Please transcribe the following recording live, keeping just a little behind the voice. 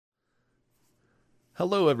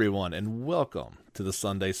Hello, everyone, and welcome to the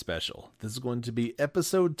Sunday Special. This is going to be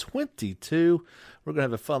episode 22. We're going to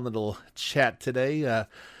have a fun little chat today.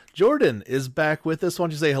 Jordan is back with us. Why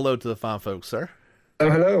don't you say hello to the fine folks, sir? Oh,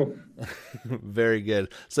 hello. Very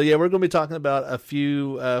good. So, yeah, we're going to be talking about a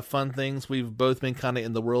few fun things. We've both been kind of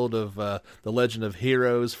in the world of the Legend of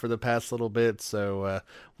Heroes for the past little bit, so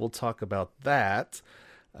we'll talk about that.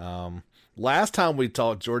 Last time we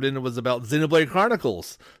talked, Jordan, it was about Xenoblade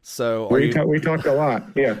Chronicles. So we talked a lot.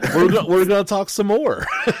 Yeah, we're going to talk some more.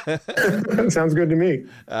 Sounds good to me.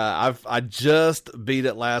 I just beat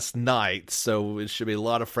it last night, so it should be a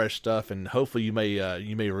lot of fresh stuff, and hopefully you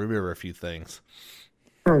may remember a few things.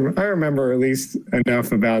 I remember at least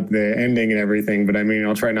enough about the ending and everything, but I mean,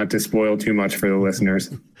 I'll try not to spoil too much for the listeners.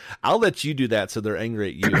 I'll let you do that, so they're angry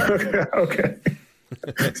at you. Okay.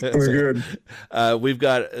 Sounds good.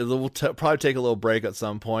 We'll probably take a little break at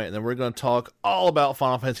some point, and then we're going to talk all about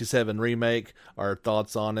Final Fantasy VII Remake, our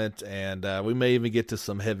thoughts on it, and we may even get to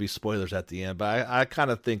some heavy spoilers at the end. But I kind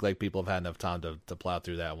of think like people have had enough time to plow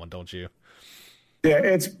through that one, don't you? Yeah,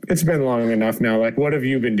 it's been long enough now. Like, what have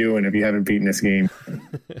you been doing if you haven't beaten this game?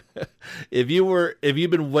 If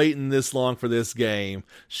you've been waiting this long for this game,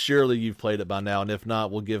 surely you've played it by now. And if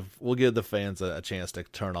not, we'll give the fans a chance to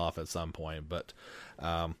turn off at some point. But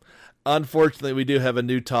unfortunately, we do have a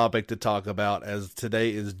new topic to talk about, as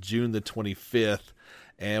today is June the 25th,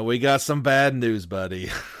 and we got some bad news,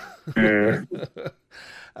 buddy. Yeah.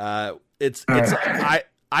 I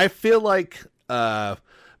feel like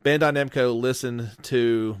Bandai Namco listened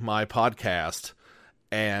to my podcast,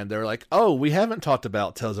 and they're like, "Oh, we haven't talked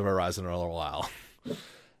about Tales of Horizon in a little while."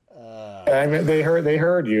 I mean, they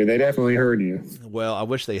heard you. They definitely heard you. Well, I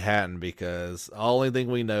wish they hadn't, because the only thing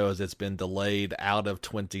we know is it's been delayed out of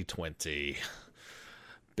 2020.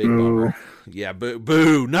 Big bummer. Yeah,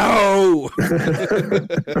 boo, no.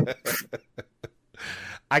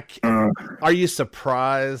 Are you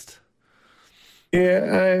surprised?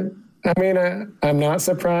 Yeah, I mean, I'm not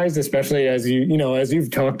surprised, especially as as you've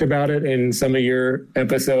talked about it in some of your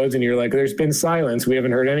episodes, and you're like, there's been silence. We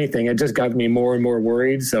haven't heard anything. It just got me more and more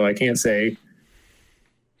worried. So I can't say.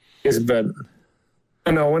 But I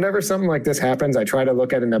don't know, whenever something like this happens, I try to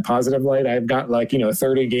look at it in a positive light. I've got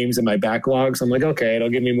 30 games in my backlog. So I'm like, okay, it'll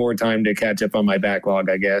give me more time to catch up on my backlog,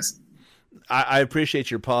 I guess. I appreciate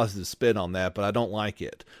your positive spin on that, but I don't like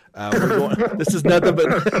it. This is nothing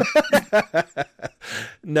but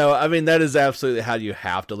no. I mean, that is absolutely how you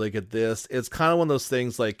have to look at this. It's kind of one of those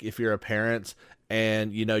things, like if you're a parent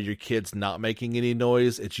and your kid's not making any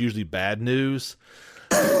noise, it's usually bad news.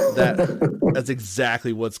 That's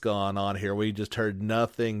exactly what's going on here. We just heard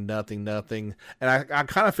nothing, and I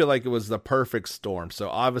kind of feel like it was the perfect storm. So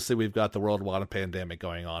obviously we've got the worldwide pandemic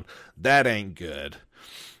going on. That ain't good.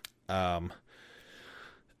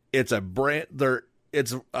 It's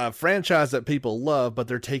a franchise that people love, but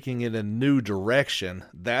they're taking it in a new direction.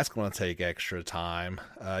 That's going to take extra time.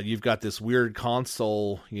 You've got this weird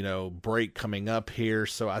console, break coming up here.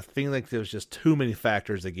 So I feel like there's just too many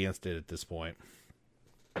factors against it at this point.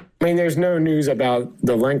 I mean, there's no news about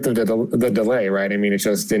the length of the delay, right? I mean, it's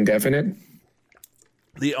just indefinite.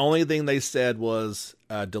 The only thing they said was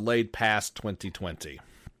delayed past 2020.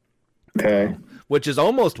 Okay. Which is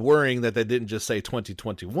almost worrying that they didn't just say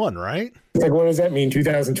 2021, right? Like, what does that mean?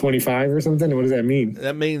 2025 or something? What does that mean?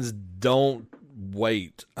 That means don't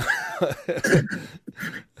wait.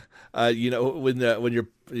 When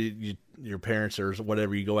your parents or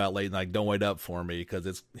whatever, you go out late and like, don't wait up for me,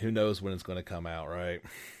 because who knows when it's going to come out, right?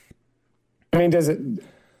 I mean, does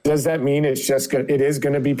that mean it is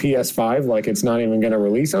going to be PS5? Like, it's not even going to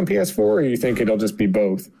release on PS4, or you think it'll just be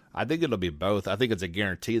both? I think it'll be both. I think it's a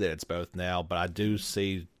guarantee that it's both now, but I do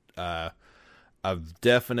see a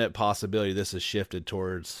definite possibility this is shifted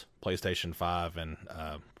towards PlayStation 5 and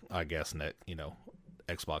I guess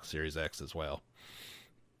Xbox Series X as well.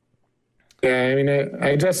 Yeah, I mean,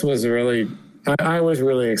 I was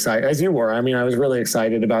really excited, as you were. I mean, I was really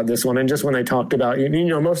excited about this one, and just when I talked about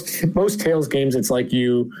most Tales games, it's like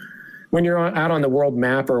when you're out on the world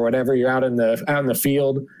map or whatever, you're out in the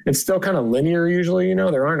field, it's still kind of linear usually.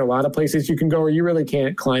 There aren't a lot of places you can go, or you really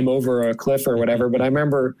can't climb over a cliff or whatever. But I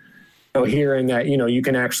remember hearing that you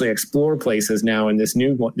can actually explore places now in this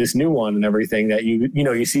new one and everything, that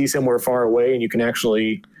you see somewhere far away and you can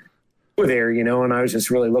actually go there. And I was just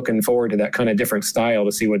really looking forward to that kind of different style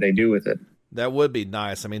to see what they do with it. That would be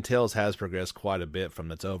nice. I mean, Tales has progressed quite a bit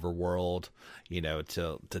from its overworld,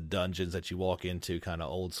 to dungeons that you walk into, kind of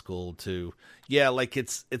old school, to, like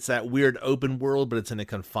it's that weird open world, but it's in a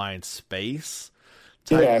confined space.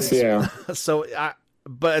 Yes, yeah. So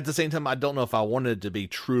But at the same time, I don't know if I wanted it to be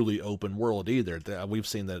truly open world either. We've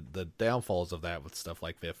seen the downfalls of that with stuff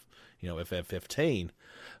like FF15,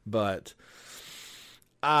 but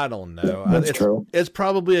I don't know. That's true. It's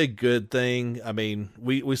probably a good thing. I mean,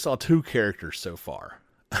 we saw 2 characters so far.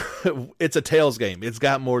 It's a Tales game. It's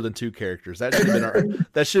got more than 2 characters. That should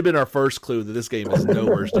have been our first clue that this game is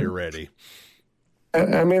nowhere near ready.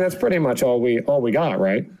 I mean, that's pretty much all we got,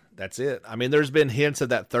 right? That's it. I mean, there's been hints of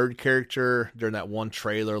that 3rd character during that one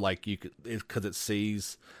trailer, like you could, because it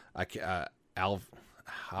sees, I've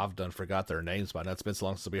done forgot their names by now. It's been so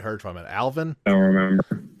long since we heard from it. Alvin. I don't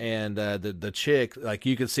remember. And the chick, like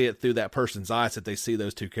you can see it through that person's eyes that they see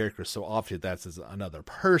those 2 characters. So obviously that's another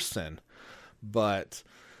person. But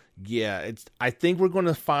yeah, I think we're going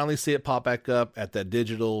to finally see it pop back up at that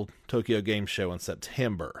digital Tokyo Game Show in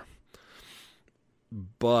September.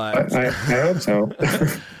 But I hope so.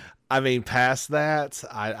 I mean, past that,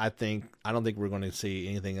 I don't think we're going to see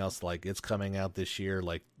anything else. Like it's coming out this year.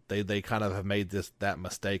 Like they kind of have made that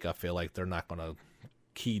mistake. I feel like they're not going to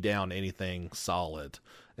key down anything solid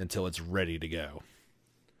until it's ready to go.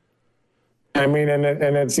 I mean, and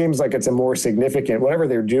it seems like it's a more significant, whatever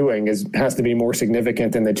they're doing has to be more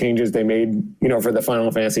significant than the changes they made, for the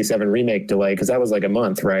Final Fantasy VII Remake delay, because that was like a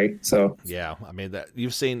month, right? So yeah, I mean that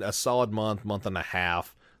you've seen a solid month and a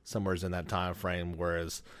half, somewhere's in that time frame,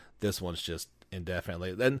 whereas this one's just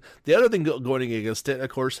indefinitely. Then the other thing going against it, of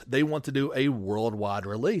course, they want to do a worldwide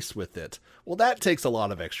release with it. Well, that takes a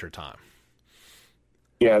lot of extra time.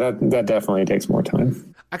 Yeah, that definitely takes more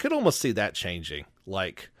time. I could almost see that changing,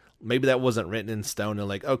 like. Maybe that wasn't written in stone and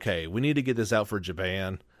like, okay, we need to get this out for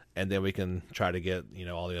Japan and then we can try to get,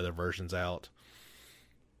 all the other versions out.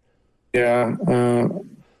 Yeah.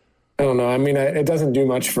 I don't know. I mean, it doesn't do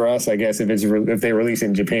much for us, I guess, if they release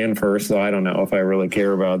in Japan first. So I don't know if I really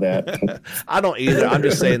care about that. I don't either. I'm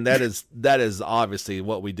just saying that is obviously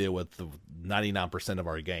what we did with the 99% of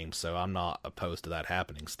our games. So I'm not opposed to that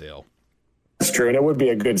happening still. That's true, and it would be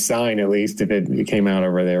a good sign at least if it came out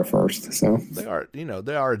over there first. So they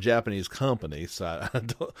are a Japanese company, so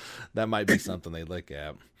that might be something they look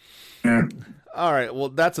at. Yeah. All right, well,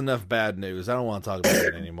 that's enough bad news. I don't want to talk about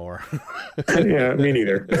it anymore. Yeah, me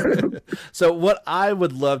neither. So what I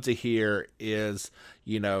would love to hear is,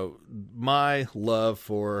 my love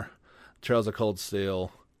for Trails of Cold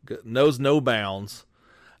Steel knows no bounds.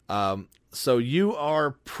 So you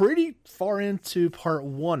are pretty far into part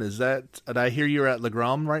 1. Did I hear you're at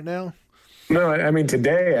Legram right now? No, I mean,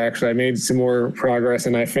 today, actually, I made some more progress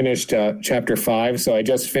and I finished chapter 5. So I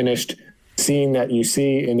just finished scene that you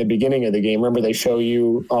see in the beginning of the game. Remember, they show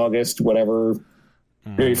you August, whatever,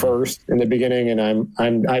 31st in the beginning.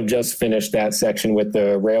 And I've just finished that section with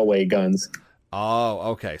the railway guns.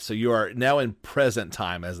 Oh, okay. So you are now in present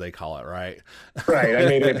time, as they call it, right? Right. I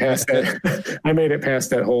made it past that. I made it past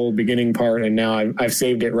that whole beginning part, and now I've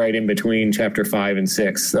saved it right in between chapter 5 and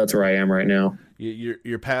 6. That's where I am right now.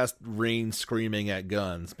 You're past Reen screaming at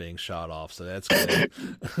guns being shot off, so that's good.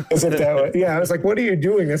 As if that was, yeah, I was like, "What are you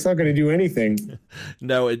doing? That's not going to do anything."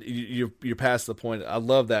 No, you're past the point. I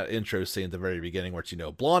love that intro scene at the very beginning, where it's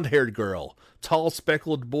blonde-haired girl, tall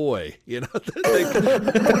speckled boy. Yeah. I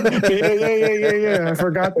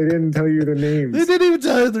forgot they didn't tell you their names. They didn't even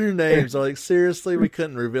tell you their names. I'm like, seriously, we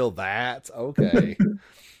couldn't reveal that? Okay.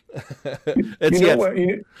 And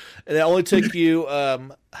it only took you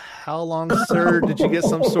how long, sir? Did you get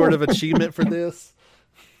some sort of achievement for this?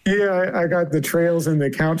 Yeah, I got the Trails and the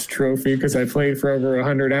Couch trophy because I played for over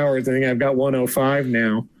 100 hours. I think I've got 105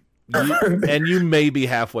 now. And you may be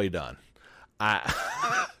halfway done. I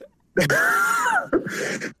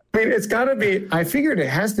mean, it's got to be. I figured it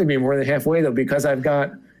has to be more than halfway though, because I've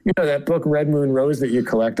got that book Red Moon Rose that you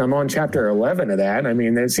collect. I'm on chapter 11 of that. I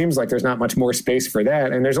mean, it seems like there's not much more space for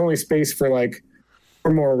that, and there's only space for like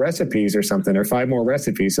 4 more recipes or something, or 5 more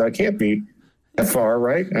recipes. So it can't be that far,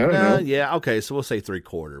 right? I don't know. Yeah, okay, so we'll say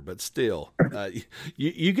 3/4, but still,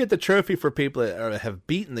 you get the trophy for people that have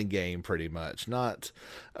beaten the game pretty much, not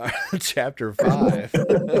chapter 5.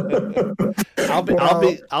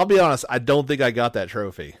 I'll be honest. I don't think I got that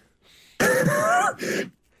trophy.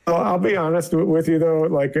 I'll be honest with you though.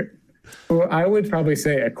 Like, I would probably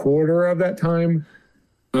say 1/4 of that time.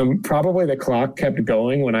 Probably the clock kept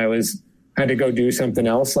going when I had to go do something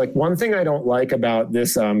else. Like, one thing I don't like about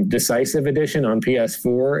this Decisive edition on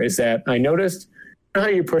PS4 is that I noticed how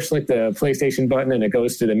you push like the PlayStation button and it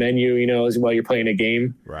goes to the menu, as while you're playing a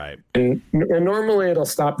game. Right. And normally it'll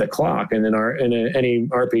stop the clock in any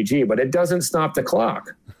RPG, but it doesn't stop the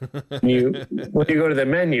clock when you go to the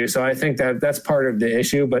menu. So I think that's part of the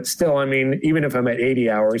issue. But still, I mean, even if I'm at 80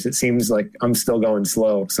 hours, it seems like I'm still going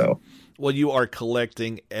slow. So Well, you are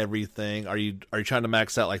collecting everything. Are you trying to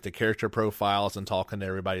max out like the character profiles and talking to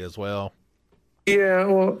everybody as well? Yeah,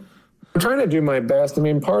 well, I'm trying to do my best. I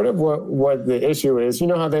mean, part of what the issue is, you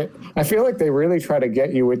know how I feel like they really try to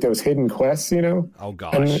get you with those hidden quests, you know? Oh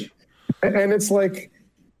gosh. And it's like,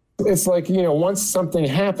 you know, once something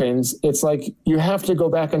happens, it's like you have to go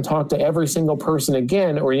back and talk to every single person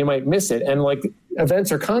again, or you might miss it. And like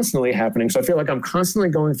events are constantly happening. So I feel like I'm constantly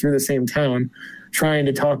going through the same town, trying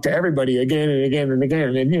to talk to everybody again and again and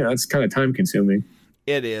again. And, you know, it's kind of time consuming.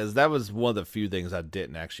 It is. That was one of the few things I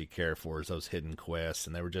didn't actually care for, is those hidden quests.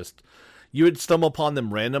 And they were just, you would stumble upon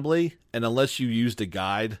them randomly. And unless you used a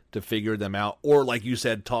guide to figure them out, or like you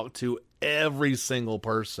said, talk to every single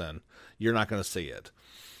person, you're not going to see it.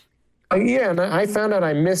 Yeah, and I found out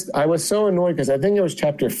I was so annoyed because I think it was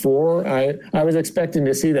chapter 4. I was expecting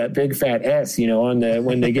to see that big fat S, you know,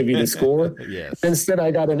 when they give you the score. Yes. Instead,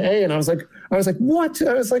 I got an A, and I was like, what?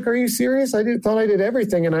 I was like, are you serious? Thought I did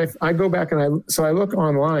everything, and I go back and I look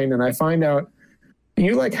online and I find out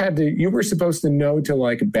you were supposed to know to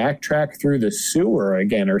like backtrack through the sewer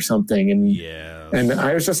again or something. And yes. And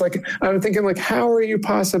I was just like, I'm thinking like, how are you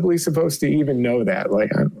possibly supposed to even know that? Like,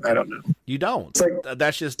 I don't know. You don't. It's like,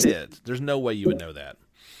 that's just it. There's no way you would know that.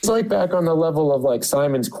 It's like back on the level of like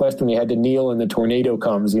Simon's Quest when you had to kneel and the tornado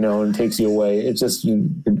comes, you know, and takes you away. It's just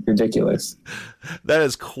ridiculous. That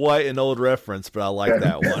is quite an old reference, but I like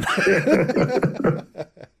that one.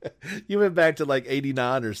 You went back to like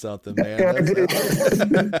 89 or something, man. Yeah, I did.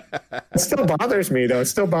 It still bothers me, though. It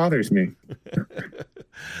still bothers me.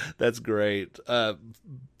 That's great. I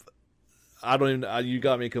don't even. You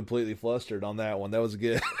got me completely flustered on that one. That was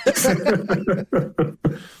good.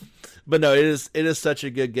 But no, it is such a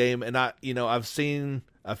good game, and I've seen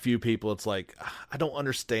a few people. It's like, I don't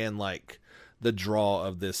understand like the draw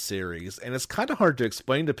of this series, and it's kind of hard to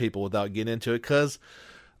explain to people without getting into it, because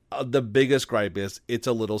the biggest gripe is it's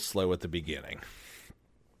a little slow at the beginning.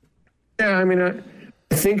 Yeah, I mean,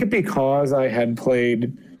 I think because I had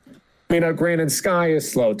played. I mean, granted, Sky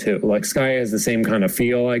is slow too. Like Sky has the same kind of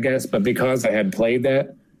feel, I guess, but because I had played that,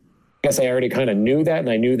 I guess I already kind of knew that, and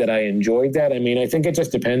I knew that I enjoyed that. I mean, I think it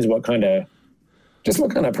just depends what kind of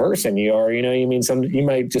person you are. You know, you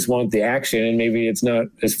might just want the action, and maybe it's not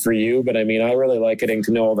as for you. But I mean, I really like getting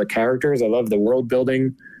to know all the characters. I love the world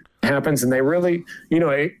building happens, and they really,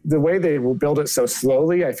 the way they build it so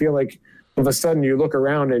slowly, I feel like all of a sudden you look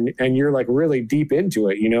around and you're like really deep into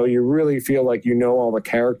it. You know, you really feel like you know all the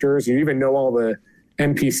characters. You even know all the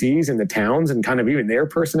NPCs in the towns and kind of even their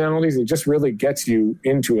personalities. It just really gets you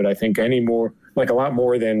into it, I think, a lot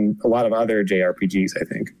more than a lot of other JRPGs, I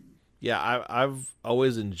think. Yeah, I've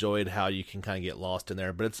always enjoyed how you can kind of get lost in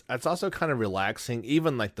there, but it's also kind of relaxing.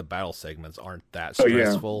 Even like the battle segments aren't that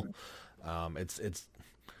stressful. Oh, yeah.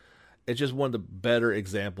 It's just one of the better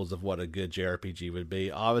examples of what a good JRPG would be.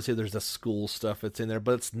 Obviously, there's the school stuff that's in there,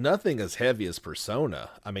 but it's nothing as heavy as Persona.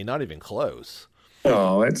 I mean, not even close.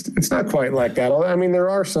 No, it's not quite like that. I mean, there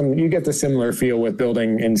are you get the similar feel with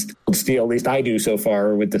building in Steel. At least I do so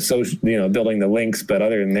far with the social, building the links. But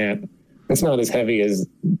other than that, it's not as heavy as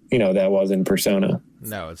that was in Persona.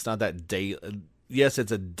 No, it's not that day. Yes,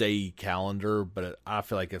 it's a day calendar, but I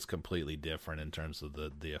feel like it's completely different in terms of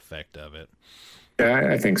the effect of it.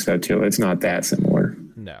 Yeah, I think so too. It's not that similar.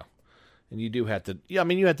 No. And you do have to, you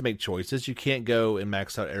have to make choices. You can't go and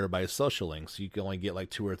max out everybody's social links. You can only get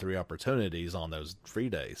like 2 or 3 opportunities on those free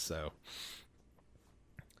days. So,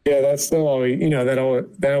 yeah, that's still always,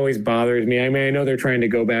 that always bothers me. I mean, I know they're trying to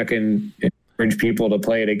go back and encourage people to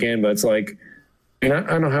play it again, but it's like, and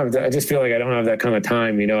I don't have that. I just feel like I don't have that kind of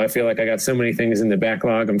time. I feel like I got so many things in the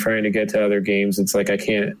backlog. I'm trying to get to other games. It's like I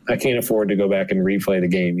can't afford to go back and replay the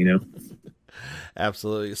game.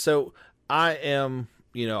 Absolutely. So I am.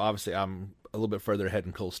 Obviously I'm a little bit further ahead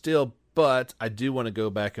in Cold Steel, but I do want to go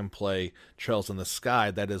back and play Trails in the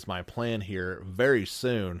Sky. That is my plan here very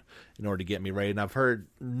soon in order to get me ready. And I've heard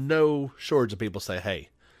no shortage of people say, hey,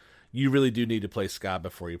 you really do need to play Sky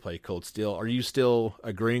before you play Cold Steel. Are you still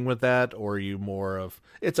agreeing with that, or are you more of,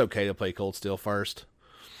 it's okay to play Cold Steel first?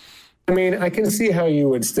 I mean, I can see how you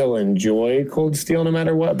would still enjoy Cold Steel no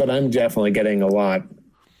matter what, but I'm definitely getting a lot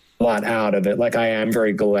out of it. Like, I am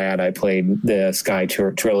very glad I played the Sky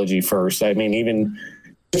trilogy first. I mean, even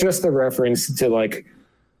just the reference to like,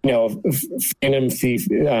 Phantom Thief,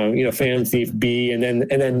 Phantom Thief B, and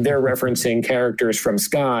then they're referencing characters from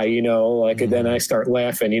Sky, and then I start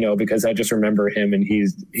laughing, because I just remember him and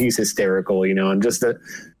he's hysterical, and just a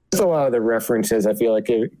lot of the references, I feel like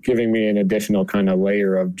giving me an additional kind of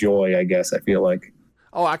layer of joy, I guess, I feel like.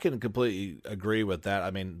 Oh, I can completely agree with that.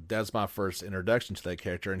 I mean, that's my first introduction to that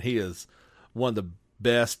character, and he is one of the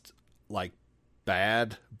best, like,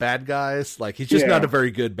 bad guys. Like he's just not a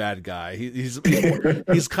very good bad guy. He's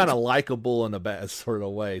kind of likable in a bad sort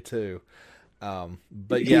of way too.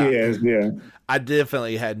 But yeah, he is, yeah. I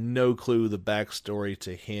definitely had no clue the backstory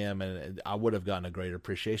to him, and I would have gotten a greater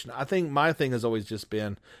appreciation. I think my thing has always just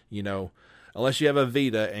been, you know, unless you have a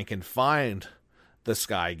Vita and can find the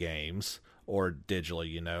Sky games or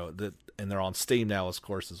digitally, you know, that, and they're on Steam now, of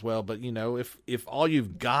course, as well. But you know, if all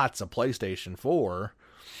you've got's a PlayStation 4,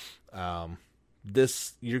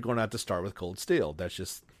 this you're going to have to start with Cold Steel. That's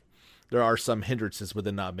just, there are some hindrances with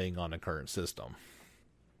it not being on a current system.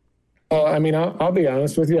 Well, I mean, I'll be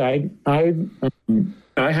honest with you. I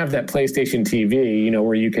have that PlayStation TV, you know,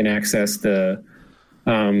 where you can access the,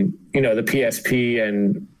 you know, the PSP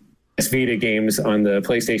and Vita games on the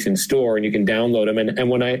PlayStation Store, and you can download them. And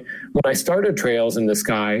when I started Trails in the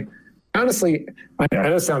Sky, honestly, I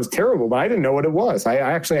know it sounds terrible, but I didn't know what it was. I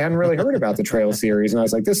actually hadn't really heard about the Trail series, and I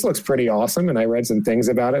was like, this looks pretty awesome. And I read some things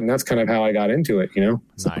about it, and that's kind of how I got into it, you know?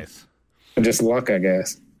 Nice. So, just luck, I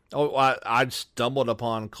guess. Oh, I stumbled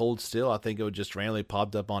upon Cold Steel. I think it just randomly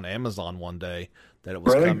popped up on Amazon one day that it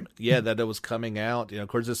was that it was coming out. You know, of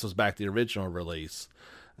course, this was back the original release,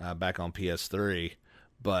 back on PS3.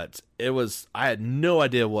 But I had no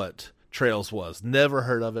idea what Trails was. Never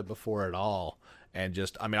heard of it before at all. And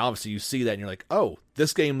just, I mean, obviously you see that and you're like, oh,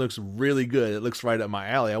 this game looks really good. It looks right up my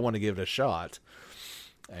alley. I want to give it a shot.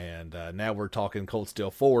 And now we're talking Cold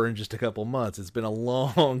Steel 4 in just a couple months. It's been a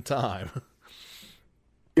long time.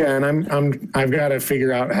 Yeah, and I've got to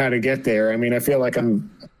figure out how to get there. I mean, I feel like I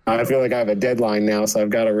have a deadline now, so I've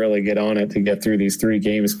got to really get on it to get through these 3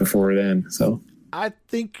 games before then. So I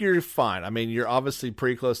think you're fine. I mean, you're obviously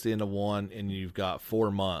pretty close to the end of 1, and you've got 4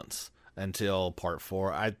 months until part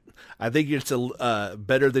 4. I think you're still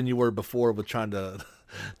better than you were before with trying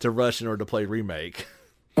to rush in order to play Remake.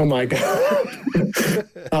 Oh my god!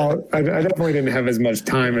 I definitely didn't have as much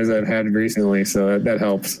time as I've had recently, so that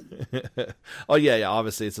helps. Oh yeah.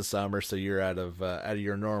 Obviously, it's the summer, so you're out of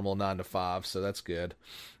your normal 9 to 5, so that's good.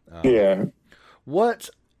 Yeah.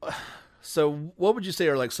 So what would you say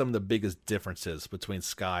are like some of the biggest differences between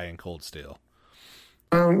Sky and Cold Steel?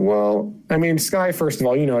 Well, I mean, Sky, first of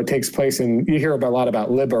all, you know, it takes place in, you hear a lot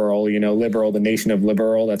about Liberl, you know, Liberl, the nation of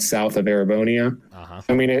Liberl, that's south of Erebonia. Uh-huh.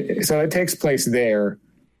 I mean, so it takes place there.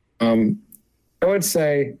 I would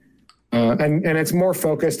say, and it's more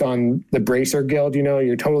focused on the Bracer Guild, you know,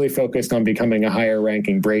 you're totally focused on becoming a higher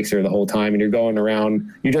ranking Bracer the whole time, and you're going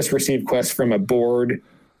around, you just receive quests from a board,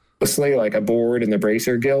 mostly like a board in the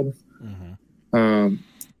Bracer Guild. Mm-hmm.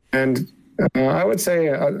 And I would say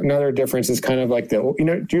another difference is kind of like do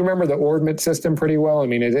you remember the ordnance system pretty well? I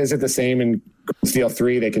mean, is it the same in Steel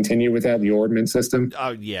 3? They continue with that, the ordnance system?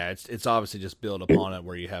 Oh, yeah. It's obviously just built upon it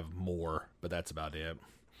where you have more, but that's about it.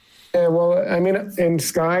 Yeah, well, I mean, in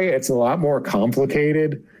Sky, it's a lot more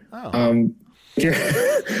complicated. Oh.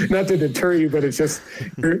 Not to deter you, but it's just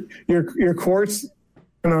your quartz.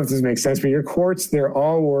 I don't know if this makes sense, but your quartz, they're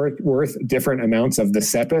all worth different amounts of the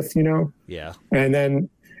Sepith, you know? Yeah. And then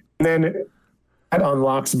that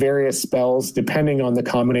unlocks various spells depending on the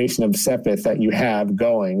combination of Sepith that you have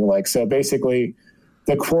going. Like, so basically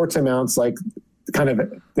the quartz amounts, like, kind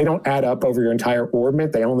of, they don't add up over your entire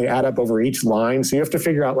orbment. They only add up over each line. So you have to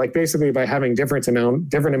figure out, like, basically by having different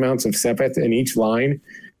amounts of Sepith in each line,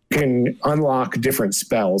 you can unlock different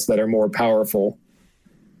spells that are more powerful.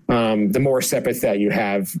 The more Sepith that you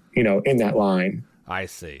have, you know, in that line. I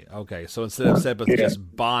see. Okay, so instead of Sepith just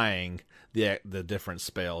buying the different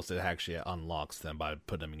spells, it actually unlocks them by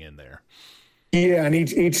putting them in there. Yeah, and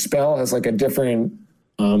each spell has like a different.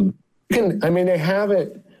 They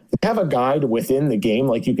have a guide within the game.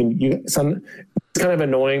 Like it's kind of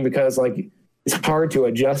annoying because like it's hard to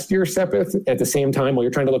adjust your Sepith at the same time while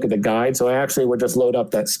you're trying to look at the guide. So I actually would just load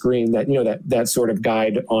up that screen that sort of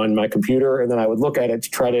guide on my computer, and then I would look at it to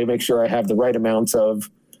try to make sure I have the right amounts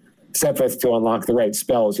of Sepith to unlock the right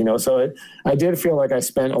spells, you know. So I did feel like I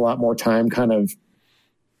spent a lot more time kind of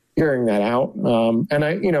figuring that out.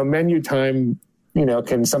 And menu time, you know,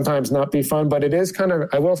 can sometimes not be fun, but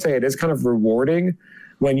I will say it is kind of rewarding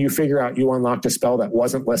when you figure out you unlocked a spell that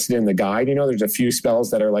wasn't listed in the guide. You know, there's a few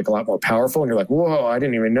spells that are like a lot more powerful, and you're like, whoa, I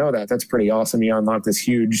didn't even know that. That's pretty awesome. You unlocked this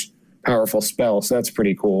huge, powerful spell. So that's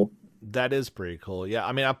pretty cool. That is pretty cool. Yeah.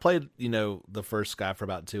 I mean, I played, you know, the first Sky for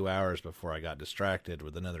about 2 hours before I got distracted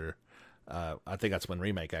with another. I think that's when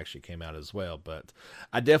Remake actually came out as well. But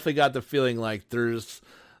I definitely got the feeling like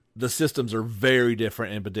the systems are very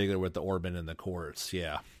different, in particular with the Orbit and the Quartz.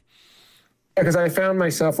 Yeah. Because I found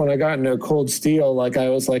myself when I got into Cold Steel, like I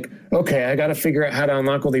was like, okay, I got to figure out how to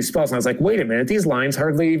unlock all these spells. And I was like, wait a minute, these lines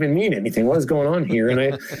hardly even mean anything. What is going on here?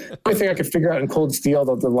 And I think I could figure out in Cold Steel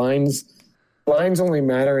that the lines lines only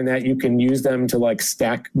matter in that you can use them to like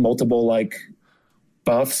stack multiple like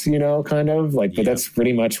buffs, you know, kind of like, but that's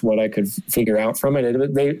pretty much what I could figure out from it.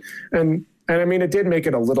 And I mean, it did make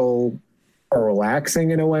it a little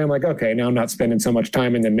relaxing in a way. I'm like, okay, now I'm not spending so much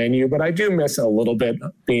time in the menu, but I do miss a little bit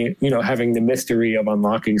being, you know, having the mystery of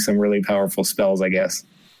unlocking some really powerful spells, I guess.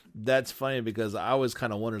 That's funny because I always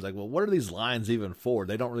kind of wonders, like, well, what are these lines even for?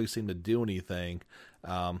 They don't really seem to do anything.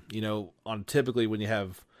 You know, on typically when you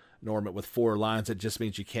have Normant with 4 lines, it just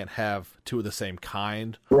means you can't have 2 of the same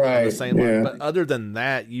kind. Right. The same line. But other than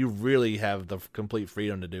that, you really have the complete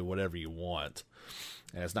freedom to do whatever you want.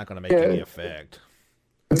 And it's not going to make any effect.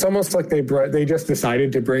 It's almost like they just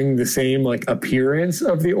decided to bring the same like appearance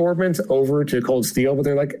of the orbments over to Cold Steel, but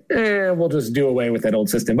they're like, we'll just do away with that old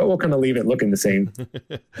system, but we'll kind of leave it looking the same.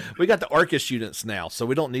 We got the Arcus units now, so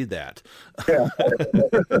we don't need that. Yeah.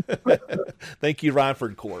 Thank you,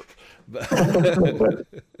 Reinford Corp.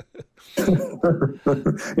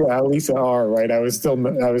 Yeah, Lisa R. Right? I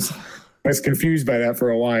was confused by that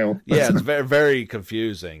for a while. Yeah, it's very, very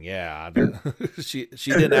confusing. Yeah, she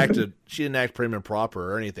didn't act prim and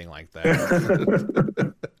proper or anything like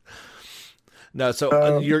that. No,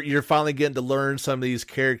 so you're finally getting to learn some of these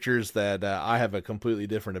characters that I have a completely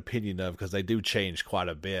different opinion of because they do change quite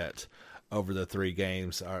a bit over the 3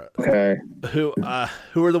 games. Okay. Who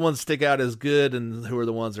are the ones that stick out as good, and who are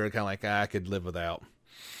the ones that are kind of like I could live without?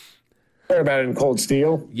 What about in Cold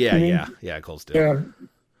Steel? Yeah, Cold Steel. Yeah.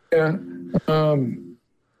 Yeah.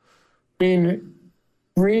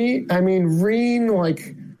 Reen,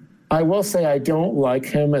 like, I will say I don't like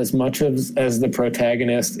him as much as the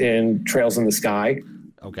protagonist in Trails in the Sky.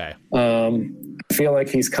 Okay. I feel like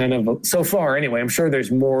he's kind of, so far anyway, I'm sure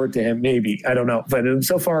there's more to him, maybe. I don't know. But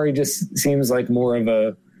so far he just seems like more of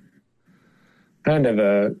a kind of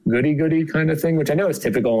a goody-goody kind of thing, which I know is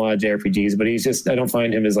typical in a lot of JRPGs, but he's just, I don't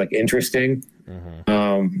find him as like interesting.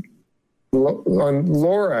 Mm-hmm.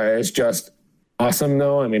 Laura is just awesome,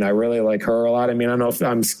 though. I mean, I really like her a lot. I mean, I don't know if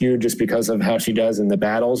I'm skewed just because of how she does in the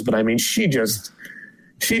battles, but I mean, she just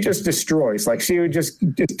destroys. Like, she would just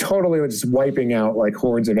totally just wiping out like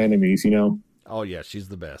hordes of enemies, you know? Oh yeah, she's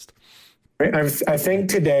the best. I think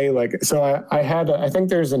today, like, so I think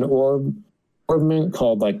there's an orbment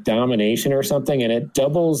called like Domination or something, and it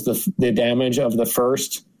doubles the damage of the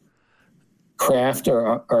first craft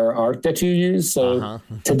or art that you use. So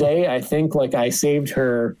today, I think like I saved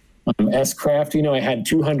her S craft. You know, I had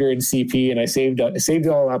 200 CP and I saved it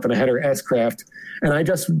all up, and I had her S craft, and I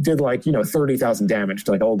just did like 30,000 damage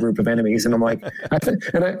to like a whole group of enemies. And I'm like,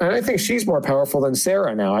 I think she's more powerful than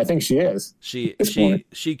Sarah now. I think she is. She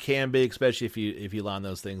can be, especially if you line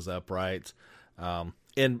those things up right.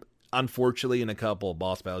 And unfortunately, in a couple of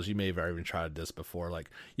boss battles, you may have even tried this before.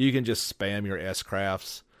 Like, you can just spam your S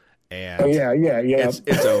crafts. And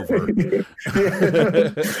it's over.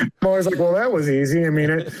 I'm always like, well, that was easy. I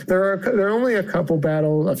mean, there are only a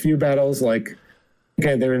few battles, like,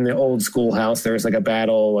 okay, they're in the old schoolhouse. There was like a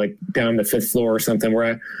battle like down the 5th floor or something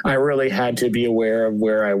where I really had to be aware of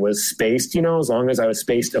where I was spaced, as long as I was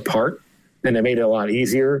spaced apart, and it made it a lot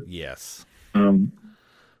easier. Yes. But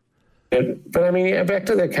I mean, back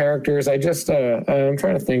to the characters, I just, I'm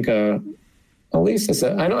trying to think, Elise,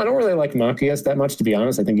 I don't really like Machias that much, to be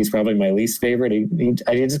honest. I think he's probably my least favorite. He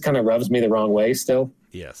just kind of rubs me the wrong way still.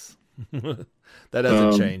 Yes. That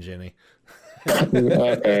doesn't change any.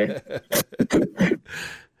 Okay.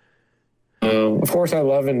 Of course, I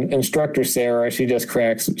love Instructor Sarah. She just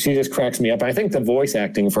cracks me up. I think the voice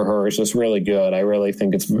acting for her is just really good. I really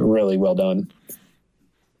think it's really well done.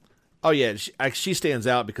 Oh yeah, she stands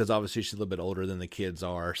out because obviously she's a little bit older than the kids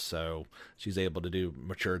are, so she's able to do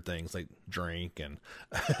mature things like drink and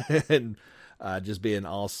and just be an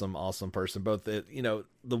awesome person. Both the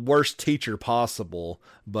worst teacher possible,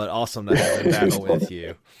 but awesome to have a battle with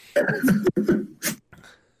you.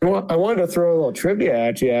 Well, I wanted to throw a little trivia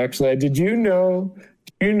at you. Actually, did you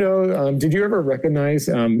ever recognize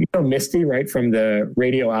Misty, right, from the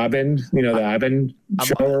Radio Abend, the Abend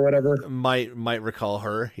show or whatever? Might recall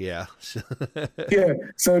her, yeah. Yeah.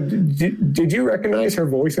 So did you recognize her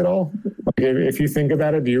voice at all? If you think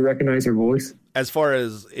about it, do you recognize her voice? As far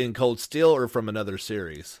as in Cold Steel or from another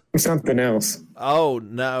series? Something else. Oh,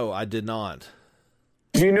 no, I did not.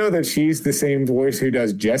 Do you know that she's the same voice who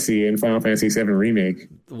does Jessie in Final Fantasy VII Remake?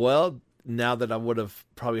 Well, now that I would have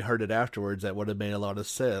probably heard it afterwards, that would have made a lot of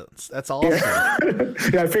sense. That's awesome.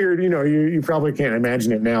 Yeah, I figured, you probably can't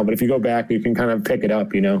imagine it now, but if you go back, you can kind of pick it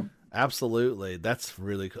up, Absolutely. That's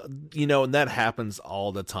really cool. And that happens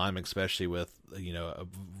all the time, especially with,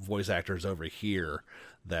 voice actors over here,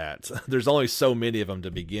 that there's only so many of them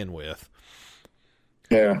to begin with.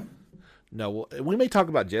 Yeah. No, we may talk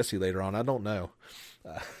about Jesse later on. I don't know.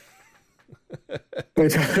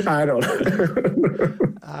 I don't know.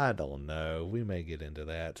 I don't know. We may get into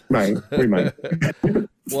that. We might.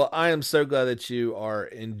 Well, I am so glad that you are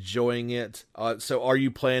enjoying it. So are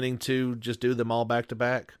you planning to just do them all back to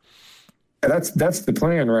back? That's the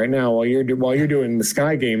plan right now. While you're doing the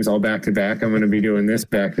Sky games all back to back, I'm going to be doing this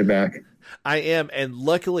back to back. I am, and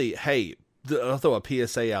luckily, hey, I'll throw a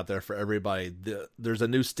PSA out there for everybody. There's a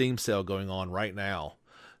new Steam sale going on right now.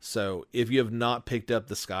 So if you have not picked up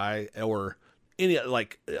the Sky or any,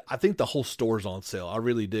 like, I think the whole store's on sale. I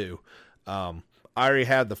really do. I already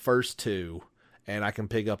had the first two, and I can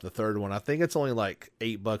pick up the third one. I think it's only like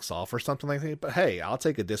 $8 off or something like that. But hey, I'll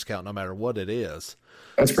take a discount no matter what it is.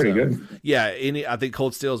 That's pretty good. Yeah, I think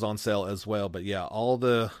Cold Steel's on sale as well. But yeah, all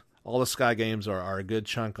the Sky games are a good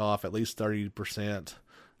chunk off, at least 30%.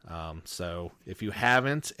 So if you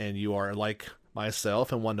haven't, and you are like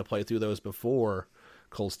myself and wanted to play through those before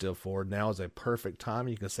Cold Steel 4, now is a perfect time.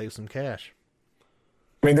 You can save some cash.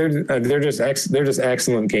 I mean, they're just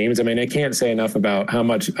excellent games. I mean, I can't say enough about how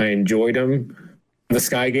much I enjoyed them, the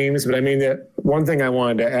Sky games. But I mean, the one thing I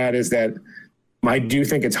wanted to add is that I do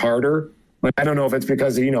think it's harder. Like, I don't know if it's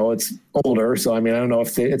because, it's older. So, I mean, I don't know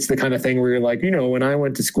if it's the kind of thing where you're like, when I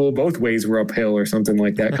went to school, both ways were uphill or something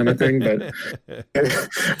like that kind of thing. But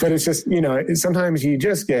it's just, sometimes you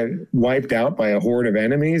just get wiped out by a horde of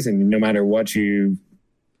enemies, and no matter what you.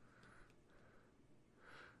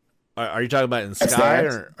 Are you talking about in Sky,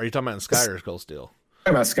 or are you talking about in Sky or Cold Steel?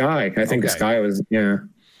 I'm talking about Sky. I think the Sky was, yeah.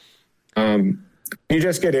 You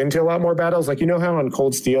just get into a lot more battles. Like, how on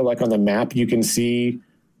Cold Steel, like on the map, you can see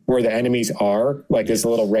where the enemies are, like there's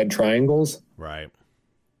little red triangles. Right.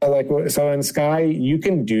 So in Sky, you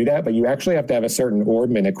can do that, but you actually have to have a certain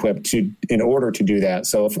orbment equipped in order to do that.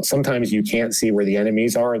 So sometimes you can't see where the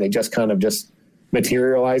enemies are, they just kind of just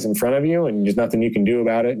materialize in front of you, and there's nothing you can do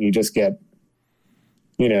about it. And you just get,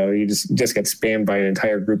 you just get spammed by an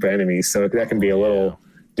entire group of enemies. So that can be a little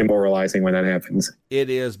demoralizing when that happens. It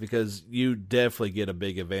is, because you definitely get a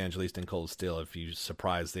big advantage, at least in Cold Steel, if you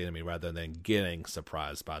surprise the enemy rather than getting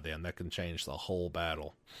surprised by them. That can change the whole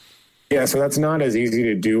battle. Yeah, so that's not as easy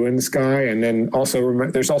to do in Sky. And then also,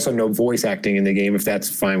 there's also no voice acting in the game, if that's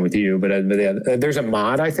fine with you. But there's a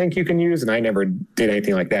mod I think you can use, and I never did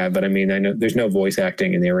anything like that. But I mean, I know there's no voice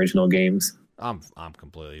acting in the original games. I'm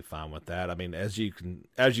completely fine with that. I mean, as you've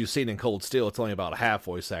seen in Cold Steel, it's only about half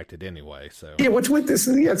voice acted anyway. So yeah, what's with this?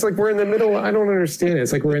 Yeah, it's like we're in the middle. I don't understand it.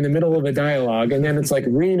 It's like we're in the middle of a dialogue, and then it's like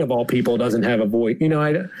Reen of all people doesn't have a voice.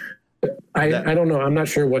 I don't know. I'm not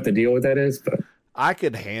sure what the deal with that is, but I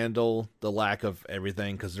could handle the lack of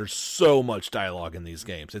everything because there's so much dialogue in these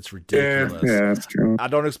games. It's ridiculous. Yeah, that's true. I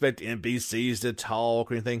don't expect NPCs to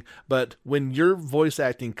talk or anything, but when your voice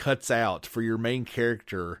acting cuts out for your main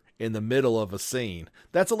character in the middle of a scene,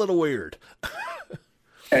 that's a little weird.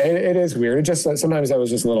 It is weird. It just sometimes that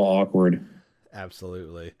was just a little awkward.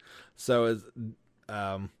 Absolutely. So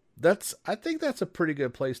I think that's a pretty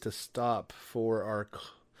good place to stop for our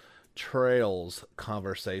Trails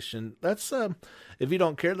conversation. Let's if you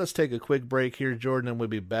don't care, let's take a quick break here, Jordan, and we'll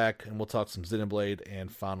be back, and we'll talk some Xenoblade and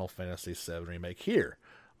Final Fantasy VII Remake here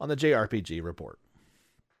on the JRPG Report.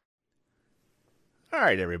 All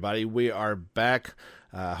right, everybody, we are back.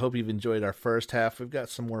 I hope you've enjoyed our first half. We've got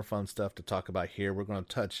some more fun stuff to talk about here. We're going to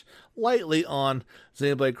touch lightly on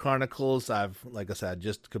Xenoblade Chronicles. Like I said, I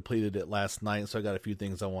just completed it last night, so I got a few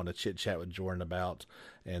things I want to chit-chat with Jordan about,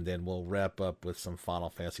 and then we'll wrap up with some Final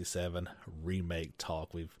Fantasy VII Remake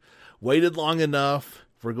talk. We've waited long enough.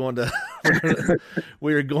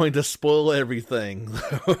 We are going to spoil everything.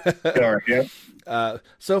 Sure, yeah.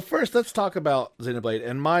 So first, let's talk about Xenoblade.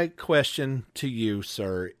 And my question to you,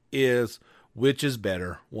 sir, is which is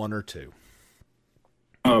better, 1 or 2?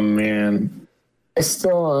 Oh man, I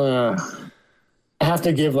still have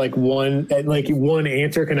to give like one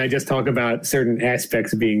answer. Can I just talk about certain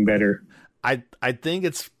aspects being better? I think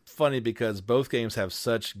it's funny because both games have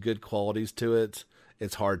such good qualities to it.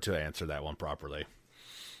 It's hard to answer that one properly.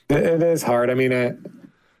 It is hard. I mean,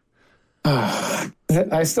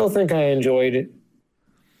 I still think I enjoyed it.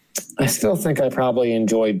 I still think I probably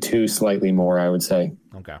enjoyed 2 slightly more, I would say.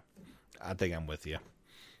 Okay. I think I'm with you.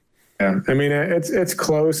 Yeah. I mean, it's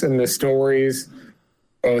close, and the story's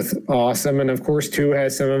both awesome. And of course, 2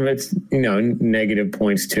 has some of its, negative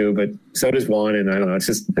points too, but so does 1. And I don't know.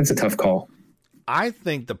 It's a tough call. I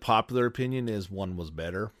think the popular opinion is 1 was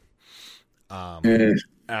better. I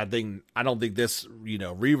don't think this,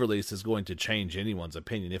 re-release is going to change anyone's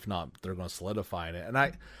opinion. If not, they're going to solidify it. And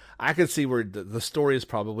I could see where the story is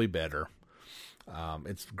probably better.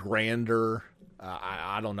 It's grander.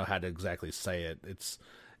 I don't know how to exactly say it.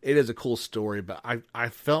 it is a cool story, but I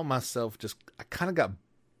felt myself I kind of got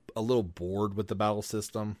a little bored with the battle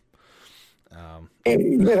system.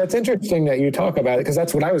 Yeah, that's interesting that you talk about it, because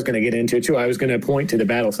that's what I was going to get into too. I was going to point to the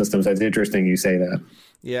battle systems. That's interesting you say that.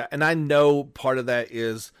 Yeah, and I know part of that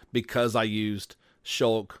is because I used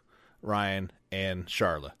Shulk, Ryan, and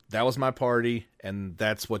Charla. That was my party, and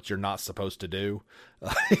that's what you're not supposed to do.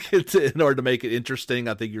 In order to make it interesting,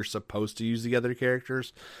 I think you're supposed to use the other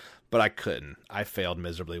characters, but I couldn't. I failed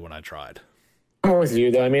miserably when I tried. I'm with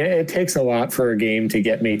you, though. I mean, it takes a lot for a game to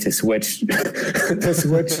get me to switch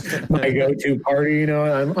my go-to party. You know,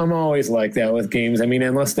 I'm always like that with games. I mean,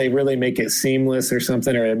 unless they really make it seamless or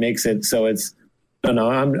something, or it makes it so it's. I don't know.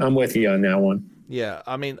 I'm with you on that one. Yeah,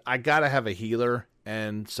 I mean, I gotta have a healer,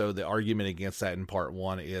 and so the argument against that in part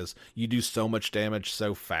 1 is you do so much damage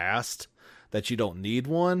so fast that you don't need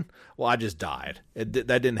one. Well, I just died. That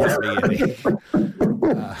didn't help me any.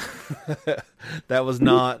 That was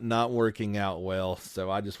not working out well,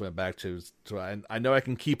 so I just went back to I know I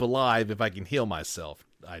can keep alive if I can heal myself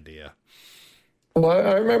idea. Well,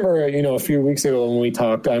 I remember, a few weeks ago when we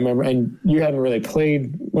talked, I remember, and you hadn't really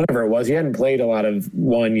played, whatever it was, you hadn't played a lot of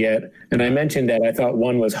 1 yet, and I mentioned that I thought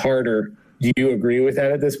 1 was harder. Do you agree with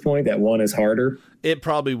that at this point, that 1 is harder? It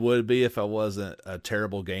probably would be if I wasn't a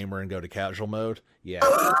terrible gamer and go to casual mode. Yeah.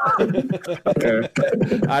 Okay.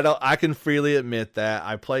 I can freely admit that.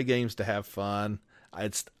 I play games to have fun.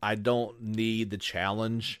 I don't need the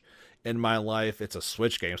challenge in my life. It's a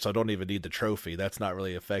Switch game, so I don't even need the trophy. That's not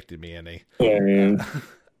really affected me any. Yeah,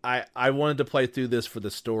 I wanted to play through this for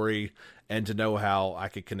the story and to know how I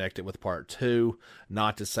could connect it with part 2,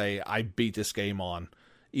 not to say I beat this game on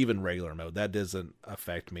even regular mode. That doesn't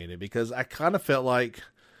affect me any, because I kind of felt like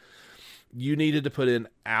you needed to put in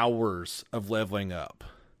hours of leveling up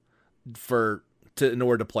in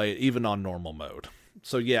order to play it even on normal mode.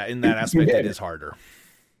 So yeah, in that aspect, it is harder.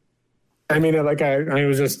 I mean, like I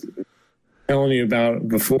was just telling you about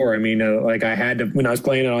before. I mean, like I had to, when I was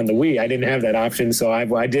playing it on the Wii, I didn't have that option. So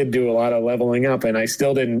I did do a lot of leveling up, and I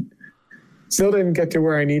still didn't get to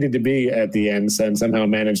where I needed to be at the end, and somehow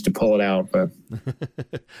managed to pull it out. But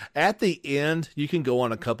at the end, you can go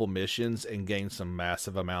on a couple missions and gain some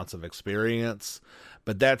massive amounts of experience,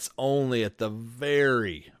 but that's only at the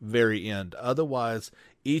very, very end. Otherwise,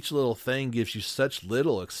 each little thing gives you such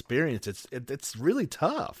little experience. It's really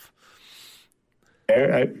tough.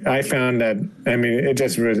 I found that, I mean,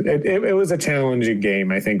 it was a challenging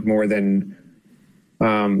game, I think, more than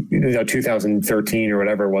 2013 or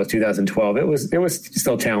whatever it was, 2012. It was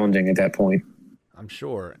still challenging at that point. I'm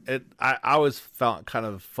sure. I always found kind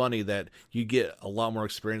of funny that you get a lot more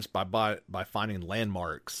experience by finding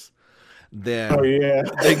landmarks than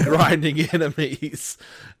grinding enemies,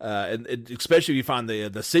 and especially if you find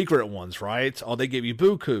the secret ones, right? Oh, they give you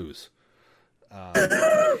bukus.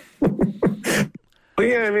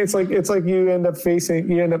 Yeah, I mean, it's like you end up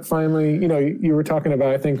finally, you were talking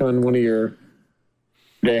about, I think, on one of your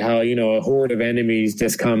how a horde of enemies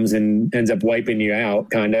just comes and ends up wiping you out,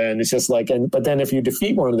 kind of, and it's just like, but then if you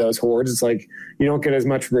defeat one of those hordes, it's like you don't get as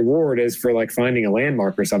much reward as for like finding a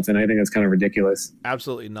landmark or something. I think that's kind of ridiculous.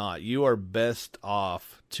 Absolutely not. You are best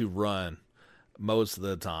off to run most of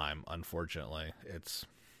the time. Unfortunately, it's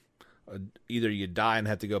either you die and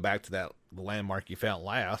have to go back to the landmark you found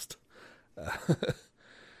last.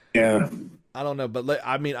 Yeah. I don't know, but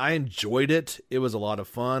I mean, I enjoyed it. It was a lot of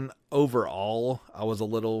fun. Overall, I was a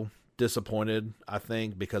little disappointed, I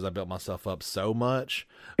think, because I built myself up so much.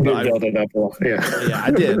 You did build it up well. Yeah. Yeah,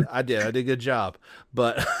 I did. I did a good job.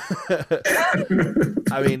 But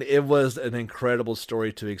I mean, it was an incredible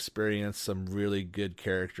story to experience, some really good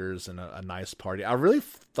characters and a nice party. I really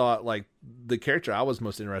thought like the character I was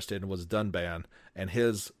most interested in was Dunban, and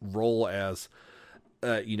his role as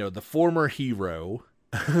the former hero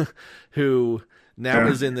who now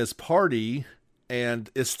is in this party and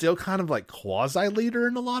is still kind of like quasi leader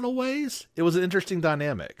in a lot of ways. It was an interesting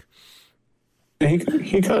dynamic. He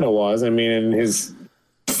kind of was. I mean, and his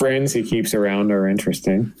friends he keeps around are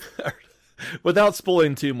interesting. Without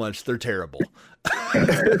spoiling too much, they're terrible.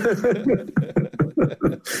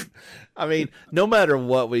 I mean, no matter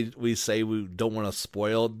what we say, we don't want to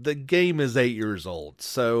spoil. The game is 8 years old,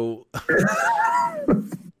 so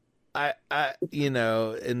I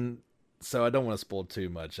and so I don't want to spoil too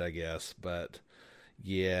much, I guess. But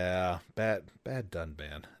yeah, bad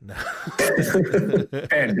Dunban. No.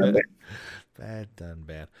 Bad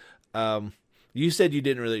Dunban. You said you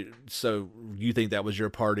didn't really. So you think that was your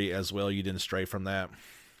party as well? You didn't stray from that.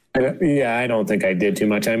 Yeah, I don't think I did too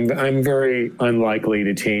much. I'm very unlikely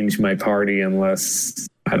to change my party unless,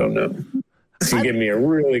 I don't know, you give me a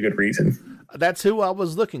really good reason. That's who I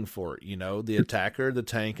was looking for, the attacker, the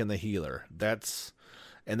tank, and the healer. That's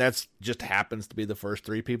just happens to be the first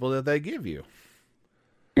three people that they give you.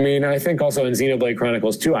 I mean, I think also in Xenoblade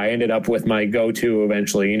Chronicles 2, I ended up with my go-to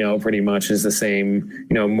eventually, pretty much is the same,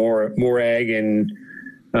 Morag and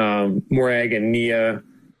Nia,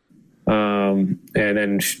 and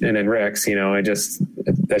then Rex,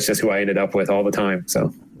 that's just who I ended up with all the time.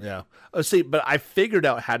 So, yeah. Oh, see, but I figured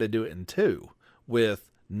out how to do it in 2 with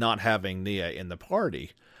not having Nia in the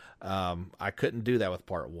party. I couldn't do that with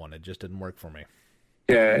part 1. It just didn't work for me.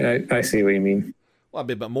 Yeah, I see what you mean. Well,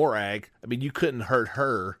 but Morag, you couldn't hurt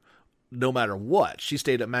her no matter what. She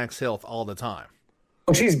stayed at max health all the time.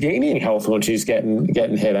 Well, she's gaining health when she's getting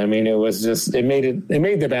hit. I mean, it was just it made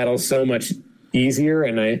the battle so much easier.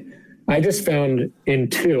 And I just found in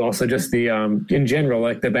 2 also just the in general,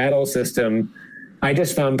 like the battle system, I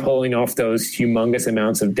just found pulling off those humongous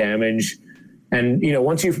amounts of damage. And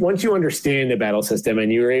once you understand the battle system and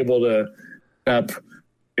you're able to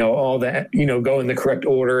all that, go in the correct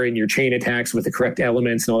order and your chain attacks with the correct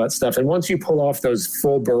elements and all that stuff. And once you pull off those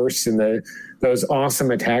full bursts and those awesome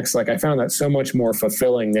attacks, like I found that so much more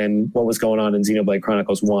fulfilling than what was going on in Xenoblade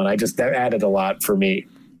Chronicles 1. that added a lot for me.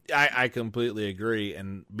 I completely agree.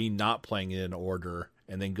 And me not playing it in order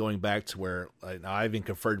and then going back to where I even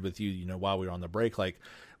conferred with you, while we were on the break,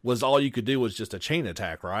 was all you could do was just a chain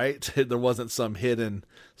attack, right? There wasn't some hidden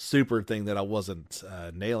super thing that I wasn't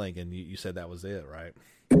nailing. And you said that was it, right?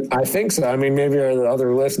 I think so. I mean, maybe our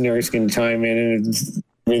other listeners can chime in and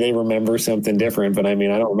maybe they remember something different, but I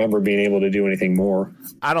don't remember being able to do anything more.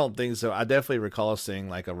 I don't think so. I definitely recall seeing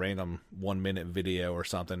a random 1-minute video or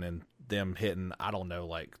something and them hitting,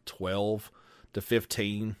 12 to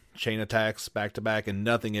 15 chain attacks back to back, and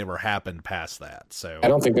nothing ever happened past that. So I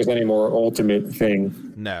don't think there's any more ultimate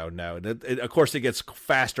thing. No. Of course, it gets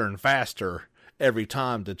faster and faster every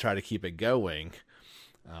time to try to keep it going.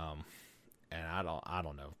 And I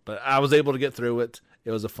don't know, but I was able to get through it.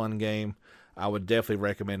 It was a fun game. I would definitely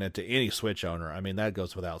recommend it to any Switch owner. That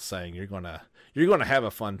goes without saying. You're gonna have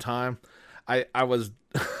a fun time. I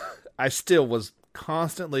still was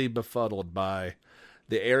constantly befuddled by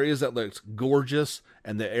the areas that looked gorgeous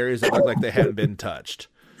and the areas that looked like they hadn't been touched.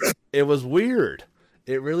 It was weird.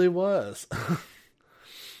 It really was.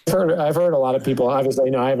 I've heard a lot of people,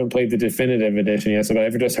 obviously, I haven't played the definitive edition yet, but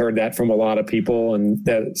I've just heard that from a lot of people. And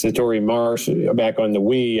that Satori Marsh back on the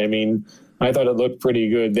Wii, I thought it looked pretty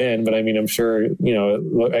good then, but I'm sure,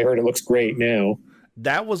 I heard it looks great now.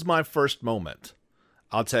 That was my first moment,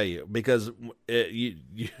 I'll tell you, because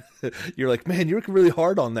you're like, man, you're working really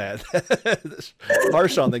hard on that.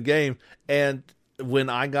 Harsh on the game. And when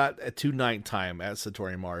I got to nighttime at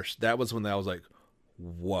Satori Marsh, that was when I was like,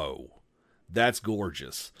 whoa. That's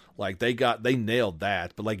gorgeous. They nailed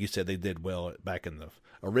that, but like you said, they did well back in the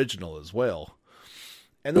original as well.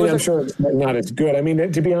 And I'm sure it's not as good.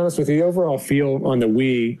 To be honest with you, the overall feel on the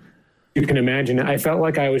Wii, you can imagine, I felt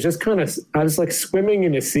like I was just I was like swimming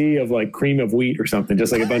in a sea of cream of wheat or something,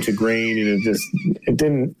 just like a bunch of grain, and it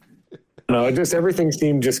didn't, everything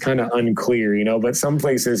seemed just kind of unclear, but some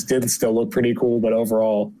places did still look pretty cool, but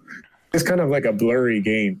overall, it's kind of like a blurry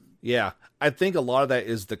game. Yeah. I think a lot of that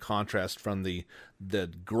is the contrast from the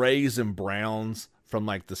grays and browns from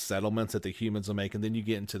the settlements that the humans will make, and then you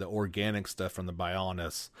get into the organic stuff from the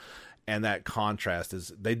Bionis, and that contrast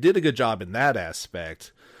they did a good job in that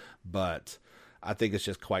aspect, but I think it's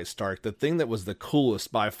just quite stark. The thing that was the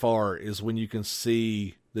coolest by far is when you can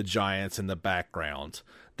see the giants in the background.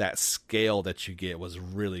 That scale that you get was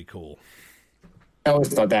really cool. I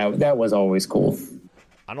always thought that was always cool.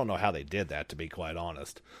 I don't know how they did that, to be quite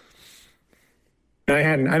honest.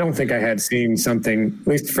 I don't think I had seen something, at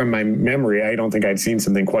least from my memory, I don't think I'd seen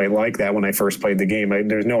something quite like that when I first played the game.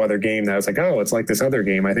 There's no other game that I was like, oh, it's like this other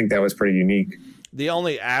game. I think that was pretty unique. The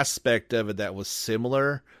only aspect of it that was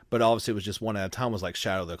similar, but obviously it was just one at a time, was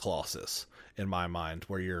Shadow of the Colossus, in my mind,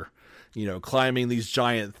 where you're, climbing these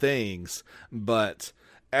giant things, but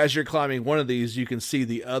as you're climbing one of these, you can see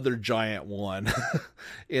the other giant one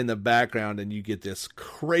in the background, and you get this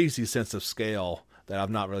crazy sense of scale that I've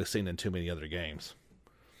not really seen in too many other games.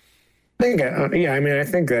 I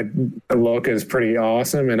think that the look is pretty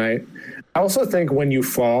awesome. And I also think when you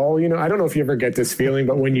fall, I don't know if you ever get this feeling,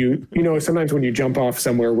 but when you sometimes when you jump off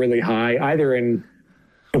somewhere really high, either in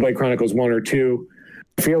Xenoblade Chronicles 1 or 2,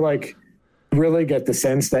 I feel like really get the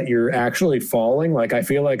sense that you're actually falling. I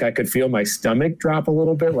feel like I could feel my stomach drop a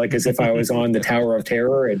little bit, as if I was on the Tower of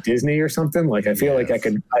Terror at Disney or something. I feel like I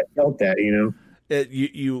felt that,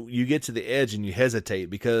 You get to the edge and you hesitate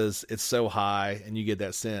because it's so high, and you get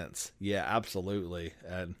that sense. Yeah, absolutely.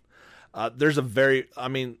 And there's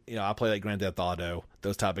I play Grand Theft Auto.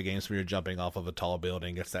 those type of games where you're jumping off of a tall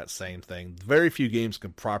building. It's that same thing. Very few games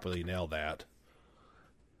can properly nail that.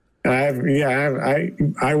 I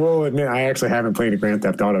will admit I actually haven't played a Grand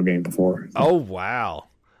Theft Auto game before. Oh wow.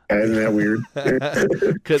 Isn't that weird?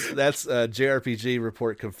 Because that's JRPG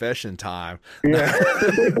report confession time. Yeah.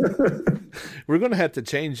 We're going to have to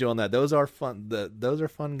change you on that. Those are fun. Those are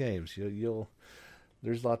fun games. You'll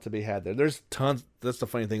there's a lot to be had there. There's tons. That's the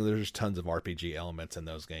funny thing. There's tons of RPG elements in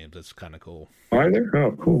those games. It's kind of cool. Are there?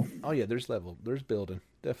 Oh, cool. Oh yeah, there's building,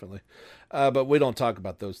 definitely. But we don't talk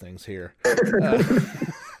about those things here.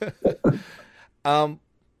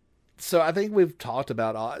 So I think we've talked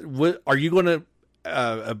about. Are you going to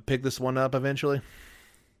pick this one up eventually?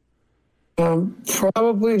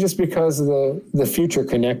 Probably just because of the future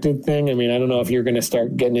connected thing. I mean, I don't know if you're going to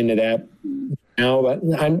start getting into that now, but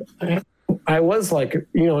I was like,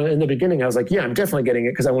 in the beginning, I was like, yeah, I'm definitely getting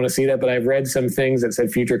it because I want to see that. But I've read some things that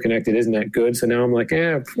said future connected isn't that good. So now I'm like,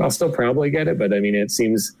 I'll still probably get it. But I mean, it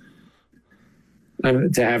seems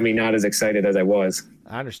to have me not as excited as I was.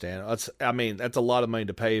 I understand. That's a lot of money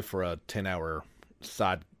to pay for a 10-hour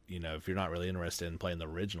side, if you're not really interested in playing the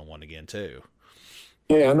original one again, too.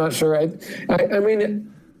 Yeah, I'm not sure. I mean, to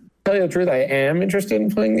tell you the truth, I am interested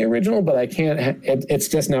in playing the original, but I can't. It's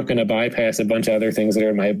just not going to bypass a bunch of other things that are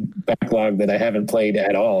in my backlog that I haven't played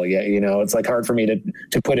at all yet. It's like hard for me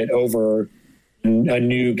to put it over a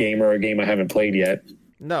new game or a game I haven't played yet.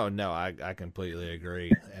 No, I completely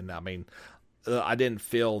agree. And I mean, I didn't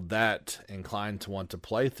feel that inclined to want to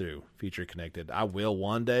play through Future Connected. I will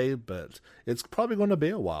one day, but it's probably going to be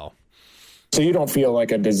a while. So you don't feel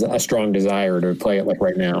like a strong desire to play it like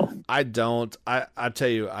right now? I don't. I tell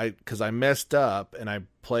you, because I messed up and I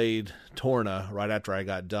played Torna right after I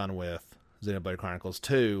got done with Xenoblade Chronicles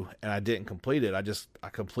 2, and I didn't complete it. I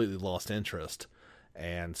completely lost interest,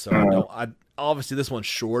 and so obviously this one's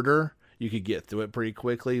shorter. You could get through it pretty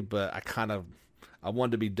quickly, but I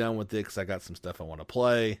wanted to be done with it because I got some stuff I want to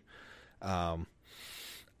play. I'll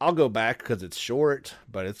go back because it's short,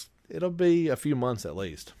 but it'll be a few months at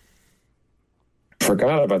least.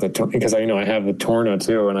 Forgot about because I have the Torna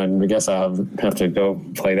too, and I guess I'll have to go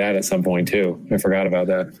play that at some point too. I forgot about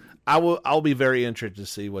that. I'll be very interested to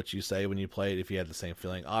see what you say when you play it, if you had the same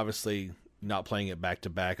feeling. Obviously, not playing it back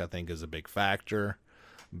to back, I think, is a big factor.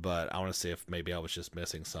 But I want to see if maybe I was just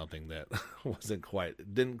missing something that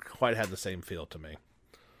didn't quite have the same feel to me.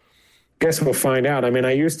 Guess we'll find out. I mean,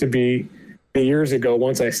 I used to be years ago.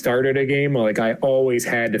 Once I started a game, like I always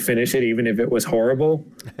had to finish it, even if it was horrible.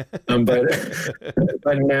 But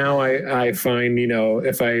now I find,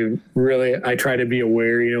 if I try to be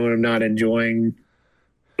aware, when I'm not enjoying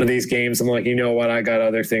these games, I'm like, I got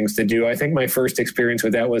other things to do. I think my first experience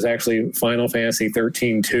with that was actually Final Fantasy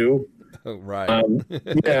 13-2. Oh, right.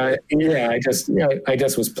 I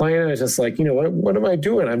just was playing. I was just like, what am I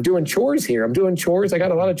doing? I'm doing chores here. I'm doing chores. I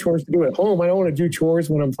got a lot of chores to do at home. I don't want to do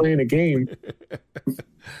chores when I'm playing a game.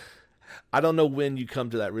 I don't know when you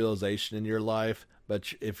come to that realization in your life,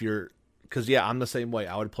 but because I'm the same way.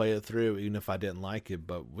 I would play it through even if I didn't like it,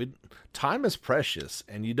 but time is precious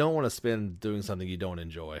and you don't want to spend doing something you don't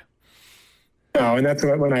enjoy. No, and that's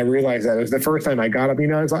when I realized that. It was the first time I got up.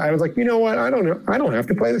 I was like, you know what? I don't know. I don't have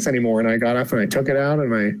to play this anymore. And I got up and I took it out on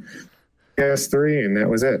my PS3, and that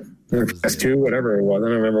was it. Or PS2, whatever it was. I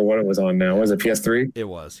don't remember what it was on now. Was it PS3? It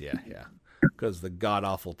was, yeah. Because the god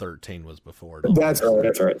awful 13 was before. That's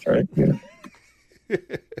right. Yeah.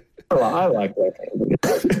 I like that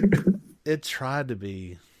game. It tried to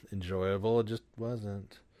be enjoyable. It just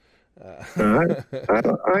wasn't. I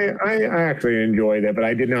actually enjoyed it, but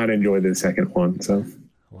I did not enjoy the second one. So,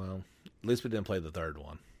 well, at least we didn't play the third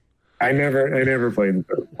one. I never played the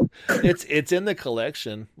third one. It's in the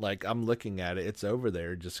collection. Like, I'm looking at it. It's over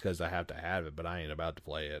there just because I have to have it, but I ain't about to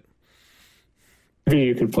play it. Maybe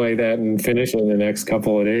you could play that and finish it in the next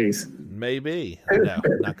couple of days. Maybe. No,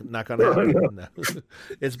 not gonna happen. No.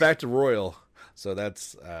 It's back to Royal. So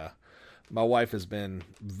that's my wife has been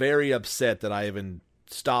very upset that I even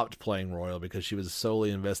stopped playing Royal because she was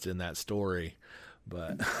solely invested in that story.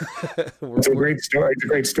 But it's a great story. It's a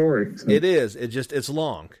great story. So. It is. It's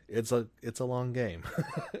long. It's a long game.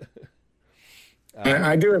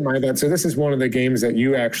 I do admire that. So this is one of the games that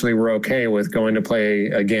you actually were okay with going to play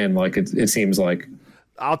again. Like it seems like.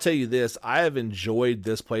 I'll tell you this: I have enjoyed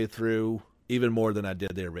this playthrough even more than I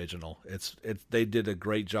did the original. They did a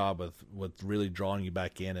great job with really drawing you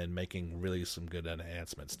back in and making really some good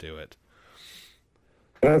enhancements to it.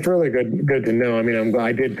 That's really good to know. I mean,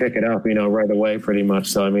 I did pick it up, right away pretty much.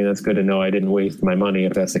 So, I mean, that's good to know I didn't waste my money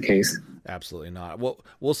if that's the case. Absolutely not.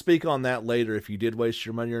 We'll speak on that later. If you did waste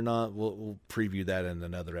your money or not, we'll preview that in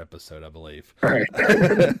another episode, I believe. All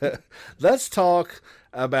right. Let's talk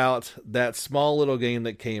about that small little game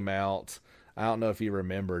that came out. I don't know if you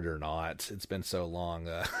remember it or not. It's been so long.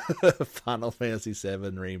 Final Fantasy VII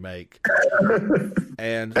Remake.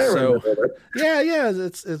 And so, yeah,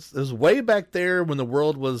 it was way back there when the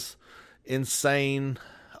world was insane.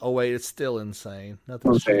 Oh wait, it's still insane.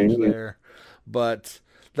 Nothing's changed there. But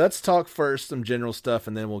let's talk first some general stuff,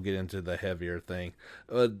 and then we'll get into the heavier thing.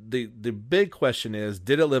 The big question is,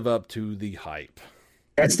 did it live up to the hype?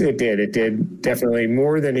 It did. It did, definitely,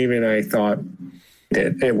 more than even I thought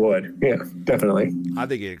it would. Yeah, definitely. I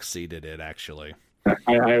think it exceeded it, actually.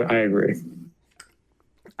 I agree.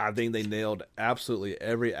 I think they nailed absolutely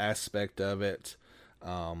every aspect of it.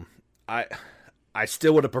 I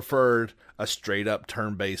still would have preferred a straight-up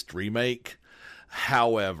turn-based remake.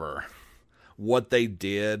 However, what they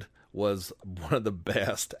did was one of the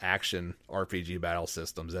best action RPG battle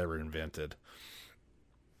systems ever invented.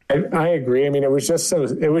 I agree. I mean, it was just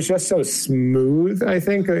so smooth, I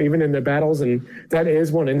think, even in the battles. And that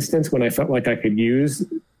is one instance when I felt like I could use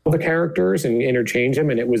all the characters and interchange them,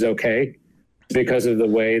 and it was okay because of the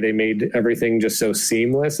way they made everything just so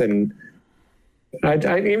seamless. And I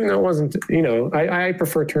even though it wasn't, I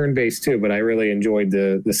prefer turn-based too, but I really enjoyed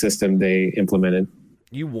the system they implemented.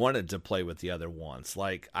 You wanted to play with the other ones.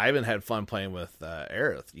 Like, I even had fun playing with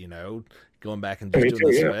Aerith, going back and just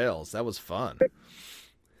doing the spells. That was fun.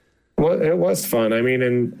 Well, it was fun. I mean,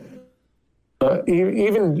 and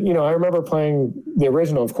even, I remember playing the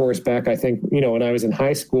original, of course, back, I think, when I was in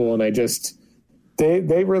high school, and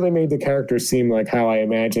they really made the characters seem like how I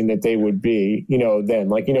imagined that they would be, then,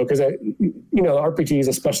 like, because, RPGs,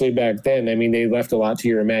 especially back then, I mean, they left a lot to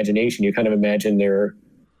your imagination. You kind of imagine their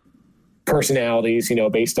personalities,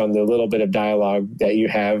 based on the little bit of dialogue that you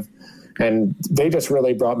have. And they just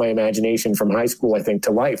really brought my imagination from high school, I think,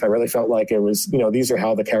 to life. I really felt like it was, these are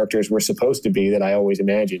how the characters were supposed to be that I always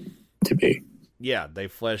imagined to be. Yeah, they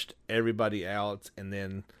fleshed everybody out, and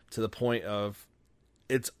then to the point of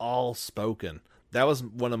it's all spoken. That was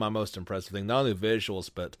one of my most impressive things. Not only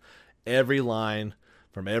visuals, but every line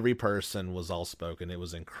from every person was all spoken. It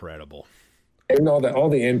was incredible. And all the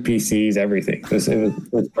NPCs, everything.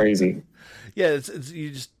 It was crazy. Yeah,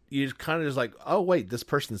 you kind of just like, oh wait, this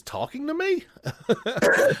person's talking to me.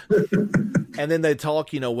 And then they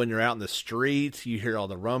talk, when you're out in the street, you hear all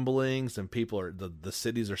the rumblings, and people are the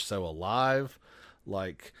cities are so alive.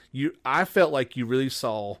 Like I felt like you really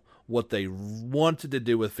saw what they wanted to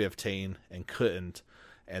do with 15 and couldn't,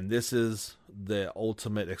 and this is the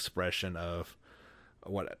ultimate expression of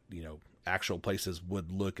what actual places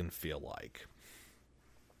would look and feel like.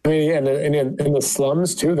 I mean, and in the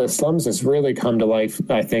slums too. The slums has really come to life,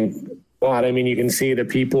 I think, a lot. I mean, you can see the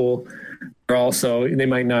people are also, they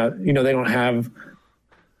might not, they don't have,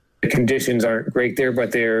 the conditions aren't great there,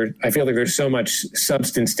 but I feel like there's so much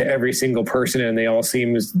substance to every single person, and they all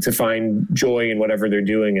seem to find joy in whatever they're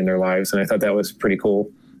doing in their lives. And I thought that was pretty cool.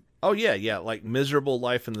 Oh yeah, like miserable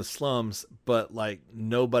life in the slums, but like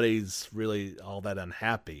nobody's really all that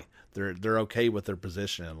unhappy. They're okay with their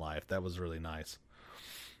position in life. That was really nice.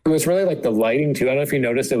 It was really like the lighting too. I don't know if you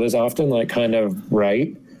noticed, it was often like kind of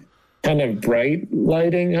bright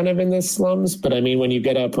lighting kind of in the slums. But I mean, when you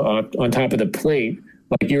get up on top of the plate,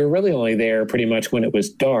 like you were really only there pretty much when it was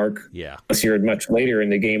dark. Yeah. Unless you're much later in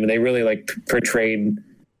the game, and they really like portrayed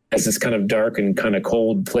as this kind of dark and kind of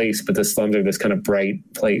cold place, but the slums are this kind of bright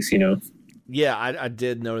place, Yeah, I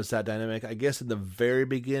did notice that dynamic. I guess in the very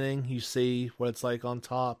beginning, you see what it's like on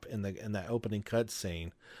top in that opening cutscene.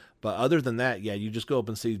 But other than that, yeah, you just go up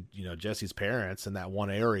and see, Jesse's parents in that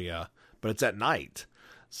one area, but it's at night.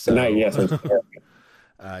 So, at night, yes.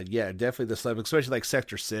 Yeah, definitely the slum, especially like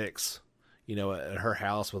Sector 6, at her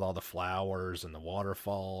house with all the flowers and the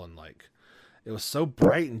waterfall, and like, it was so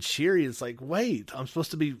bright and cheery. It's like, wait, I'm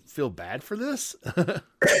supposed to feel bad for this? It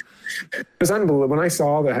was unbelievable. When I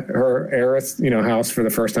saw her Aerith, house for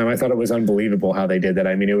the first time, I thought it was unbelievable how they did that.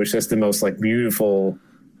 I mean, it was just the most like beautiful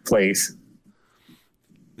place.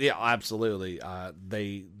 Yeah, absolutely.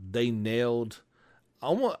 They nailed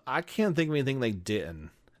almost. I can't think of anything they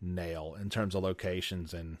didn't nail in terms of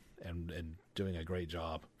locations and doing a great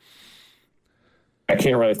job. I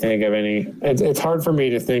can't really think of any. It's hard for me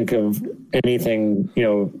to think of anything,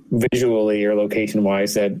 visually or location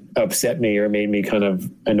wise that upset me or made me kind of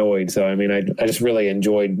annoyed. So I mean, I just really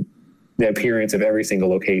enjoyed the appearance of every single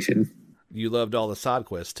location. You loved all the side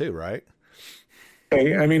quests too, right?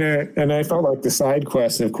 I mean, and I felt like the side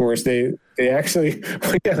quests, of course, they actually,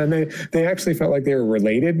 yeah, and they actually felt like they were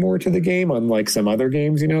related more to the game, unlike some other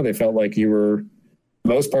games. They felt like you were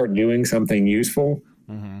most part, doing something useful.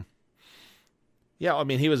 Mm-hmm. Yeah, I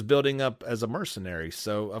mean, he was building up as a mercenary,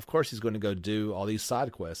 so of course he's going to go do all these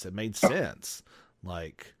side quests. It made sense.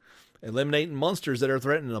 Like, eliminating monsters that are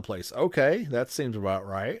threatening a place. Okay, that seems about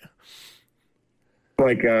right.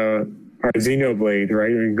 Like our Xenoblade,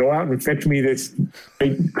 right? Go out and fetch me this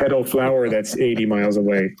big petal flower that's 80 miles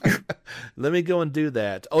away. Let me go and do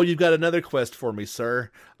that. Oh, you've got another quest for me, sir.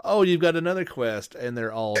 Oh, you've got another quest. And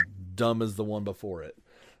they're all dumb as the one before it.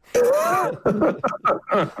 But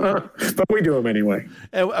we do them anyway.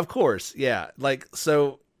 And of course, yeah. Like,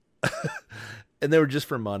 so, and they were just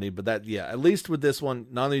for money, but that, yeah, at least with this one,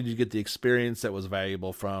 not only did you get the experience that was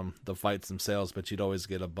valuable from the fights themselves, but you'd always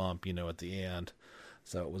get a bump, at the end.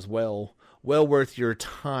 So it was well worth your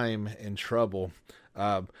time and trouble.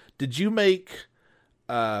 Did you make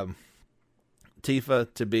Tifa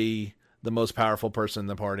to be the most powerful person in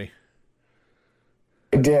the party?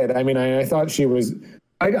 I did. I mean, I thought she was.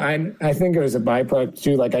 I think it was a byproduct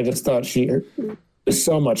too. Like, I just thought she was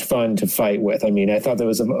so much fun to fight with. I mean, I thought there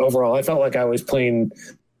was overall. I felt like I was playing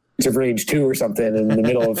of Rage 2 or something in the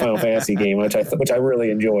middle of a Final Fantasy game, which I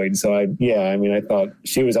really enjoyed. So I thought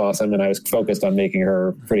she was awesome, and I was focused on making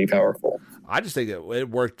her pretty powerful. I just think it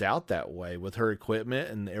worked out that way with her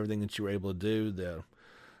equipment and everything that you were able to do.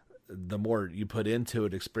 The more you put into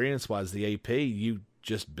it, experience wise, the AP, you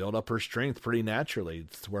just build up her strength pretty naturally.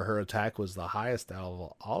 It's where her attack was the highest out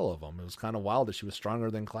of all of them. It was kind of wild that she was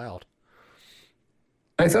stronger than Cloud.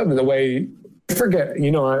 I thought the way, I forget,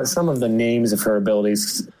 some of the names of her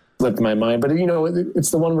abilities slipped my mind, but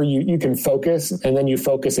it's the one where you can focus and then you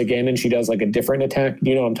focus again and she does like a different attack.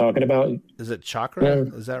 Do you know what I'm talking about? Is it chakra?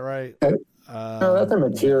 Yeah. Is that right? No, that's a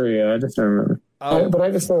materia. I just don't remember. But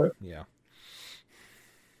I just thought, yeah.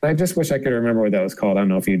 I just wish I could remember what that was called. I don't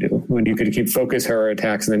know if you do. When you could focus her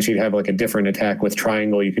attacks and then she'd have like a different attack with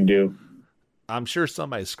triangle you could do. I'm sure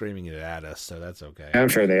somebody's screaming it at us, so that's okay. I'm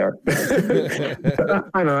sure they are.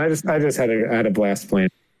 I know. I just had a blast playing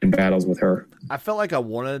in battles with her. I felt like I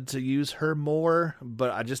wanted to use her more, but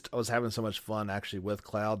I was having so much fun actually with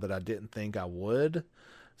Cloud that I didn't think I would.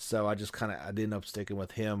 So I just I ended up sticking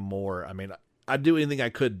with him more. I mean, I'd do anything I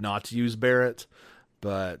could not to use Barrett,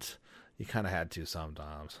 but you kind of had to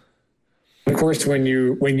sometimes. Of course, when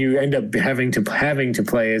you end up having to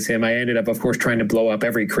play as him, I ended up, of course, trying to blow up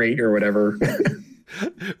every crate or whatever.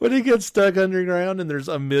 When he gets stuck underground and there's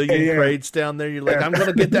a million crates down there, you're like, I'm going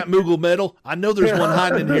to get that Moogle medal. I know there's one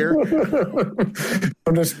hiding in here.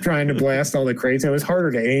 I'm just trying to blast all the crates. It was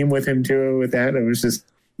harder to aim with him, too, with that. It was just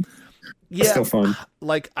still fun.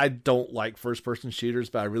 Like, I don't like first-person shooters,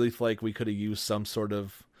 but I really feel like we could have used some sort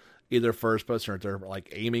of either first-person or third, like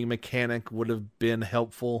aiming mechanic would have been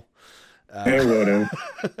helpful. It would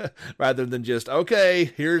have. Rather than just,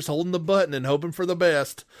 okay, here's holding the button and hoping for the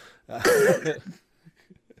best.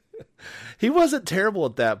 He wasn't terrible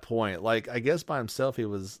at that point. Like, I guess by himself he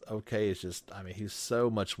was okay. It's just, I mean, he's so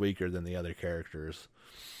much weaker than the other characters.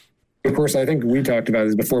 Of course, I think we talked about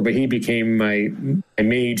this before, but he became my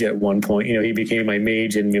mage at one point. He became my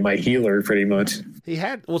mage and my healer pretty much.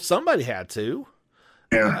 Somebody had to.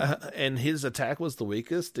 Yeah. And his attack was the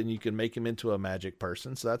weakest, and you can make him into a magic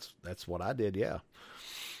person. So that's what I did. Yeah.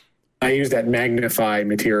 I use that magnify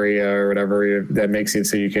materia or whatever that makes it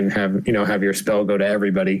so you can have your spell go to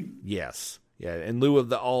everybody. Yes. Yeah. In lieu of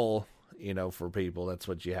the all, for people, that's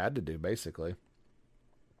what you had to do basically.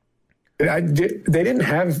 They didn't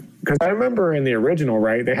have, because I remember in the original,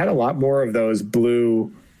 right, they had a lot more of those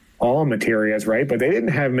blue all materias, right? But they didn't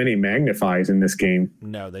have many magnifies in this game.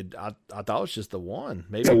 No, I thought it was just the one.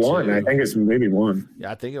 Maybe the one. I think it's maybe one.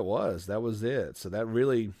 Yeah, I think it was. That was it. So that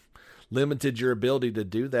really limited your ability to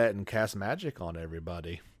do that and cast magic on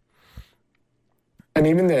everybody. And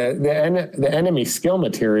even the enemy skill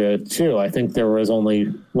materia too. I think there was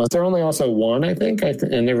only also one. I think,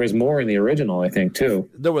 and there was more in the original. I think too.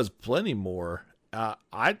 There was plenty more.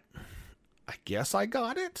 I guess I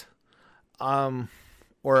got it.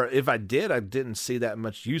 Or if I did, I didn't see that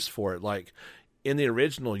much use for it. Like in the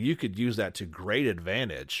original, you could use that to great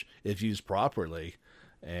advantage if used properly,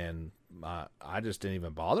 and I just didn't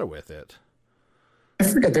even bother with it. I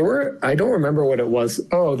forget. I don't remember what it was.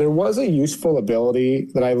 Oh, there was a useful ability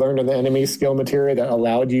that I learned in the enemy skill materia that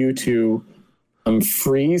allowed you to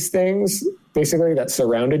freeze things, basically, that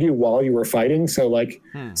surrounded you while you were fighting. So, like,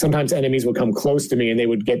 sometimes enemies would come close to me and they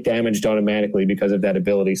would get damaged automatically because of that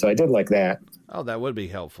ability. So I did like that. Oh, that would be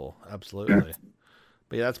helpful. Absolutely. Yeah.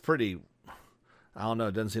 But yeah, that's pretty... I don't know.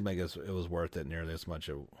 It doesn't seem like it was worth it nearly as much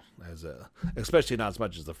especially not as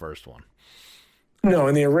much as the first one. No,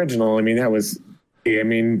 in the original,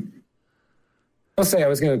 I'll say I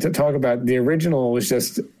was going to talk about the original was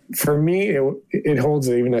just for me, it holds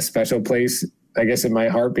even a special place, I guess, in my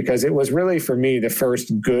heart, because it was really, for me, the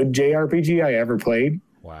first good JRPG I ever played.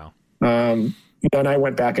 Wow. And I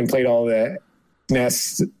went back and played all the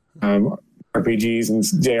SNES RPGs and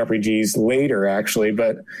JRPGs later, actually.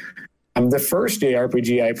 But the first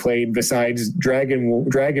JRPG I played, besides Dragon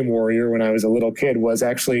Warrior when I was a little kid, was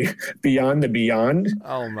actually Beyond the Beyond.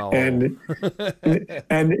 Oh no! And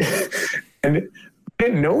I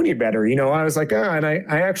didn't know any better. I was like, and I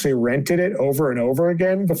actually rented it over and over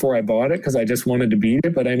again before I bought it because I just wanted to beat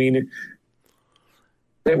it. But I mean,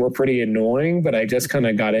 they were pretty annoying, but I just kind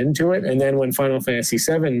of got into it. And then when Final Fantasy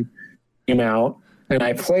VII came out and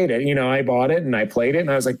I played it, I bought it and I played it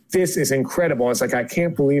and I was like, this is incredible. I was like, I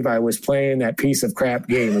can't believe I was playing that piece of crap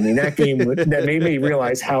game. I mean, that game that made me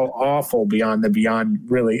realize how awful Beyond the Beyond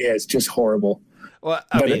really is. Just horrible. Well,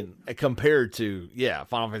 I mean, compared to,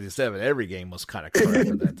 Final Fantasy VII, every game was kind of crap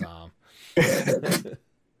at that time.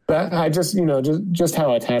 But I just, just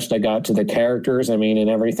how attached I got to the characters, I mean, and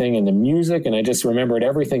everything, and the music, and I just remembered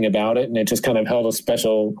everything about it, and it just kind of held a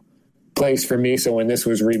special place for me. So when this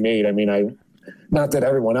was remade, I mean, not that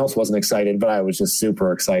everyone else wasn't excited, but I was just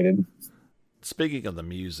super excited. Speaking of the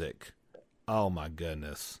music, oh my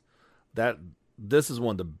goodness. This is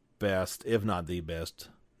one of the best, if not the best,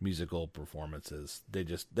 musical performances.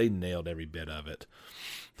 They nailed every bit of it.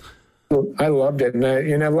 I loved it,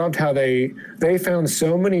 and I loved how they found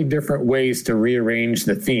so many different ways to rearrange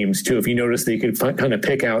the themes too. If you notice, they could kind of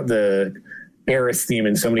pick out the Aerith theme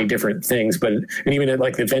in so many different things, and even at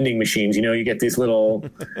like the vending machines, you get these little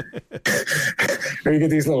or you get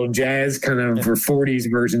these little jazz kind of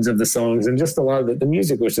 40s versions of the songs, and just a lot of the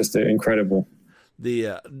music was just incredible.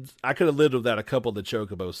 I could have lived without a couple of the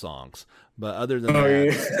Chocobo songs, but other than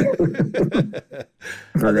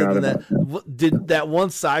that, did that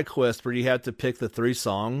one side quest where you had to pick the 3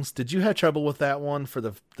 songs? Did you have trouble with that one for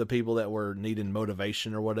the people that were needing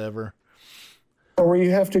motivation or whatever? Or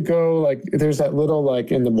you have to go like there's that little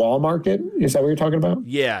like in the wall market. Is that what you're talking about?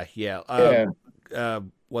 Yeah.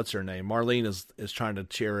 What's her name? Marlene is trying to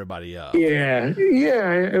cheer everybody up. Yeah.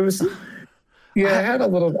 It was. Yeah, I had a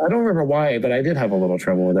little. I don't remember why, but I did have a little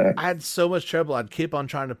trouble with that. I had so much trouble. I'd keep on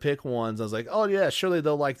trying to pick ones. I was like, "Oh yeah, surely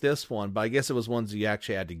they'll like this one." But I guess it was ones you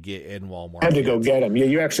actually had to get in Walmart. I had to go get them. Yeah,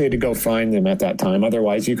 you actually had to go find them at that time.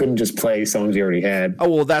 Otherwise, you couldn't just play songs you already had. Oh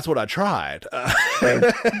well, that's what I tried.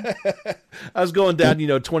 I was going down,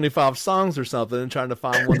 25 songs or something, and trying to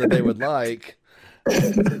find one that they would like.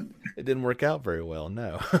 It didn't work out very well.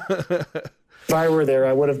 No. If I were there,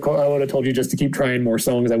 I would have told you just to keep trying more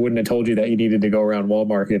songs. I wouldn't have told you that you needed to go around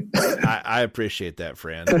Walmart. I appreciate that,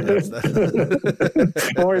 friend.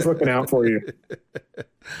 I'm always looking out for you.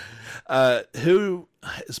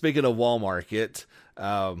 Speaking of Walmart,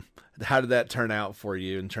 how did that turn out for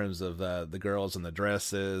you in terms of the girls and the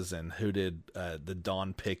dresses, and who did the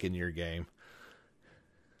Dawn pick in your game?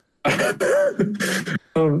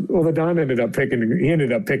 Well, the Don ended up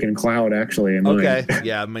picking Cloud actually. Okay,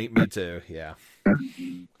 yeah, me too. Yeah.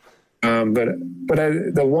 The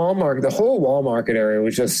whole wall market area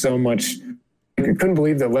was just so much. I couldn't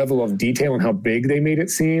believe the level of detail and how big they made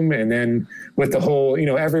it seem. And then with the whole,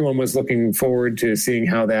 everyone was looking forward to seeing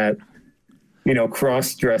how that,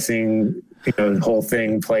 cross-dressing, whole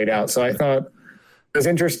thing played out. So I thought it was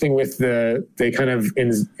interesting with they kind of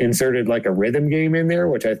inserted like a rhythm game in there,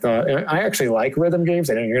 which I thought, I actually like rhythm games.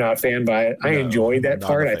 I know you're not a fan, but I enjoyed that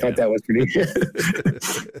part. I thought that was pretty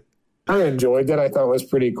I enjoyed that. I thought it was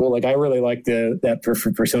pretty cool. Like I really liked that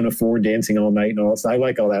Persona 4 dancing all night and all that stuff. I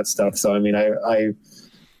like all that stuff. So, I mean, I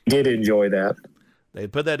did enjoy that. They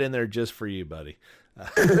put that in there just for you, buddy.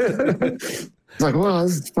 Like, wow,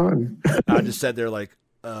 this is fun. I just sat there like,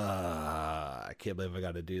 I can't believe I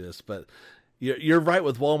got to do this, but you're right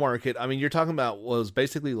with Walmart. I mean, you're talking about was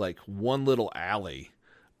basically like one little alley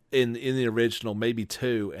in the original, maybe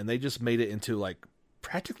 2, and they just made it into like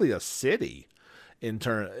practically a city.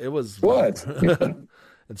 It was what?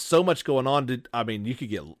 and so much going on.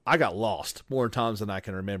 I got lost more times than I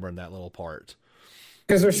can remember in that little part.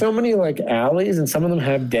 Because there's so many like alleys, and some of them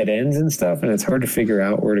have dead ends and stuff, and it's hard to figure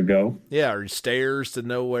out where to go. Yeah, or stairs to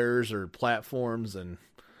nowheres or platforms and.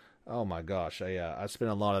 Oh my gosh! I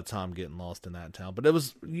spent a lot of time getting lost in that town, but it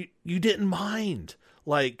was you didn't mind,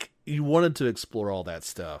 like you wanted to explore all that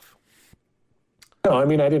stuff. No, I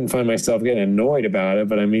mean I didn't find myself getting annoyed about it,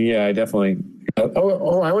 but I mean I definitely. I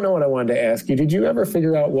don't know what I wanted to ask you. Did you ever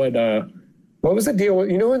figure out what was the deal with,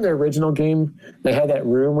 in the original game they had that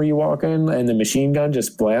room where you walk in and the machine gun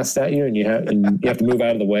just blasts at you and you have to move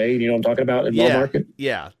out of the way? You know what I'm talking about in Walmart?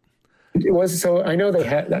 Yeah. It was, so I know they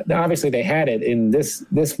had, obviously they had it in this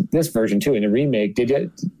version too, in the remake. Did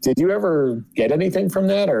you ever get anything from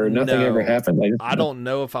that, or nothing ever happened? I don't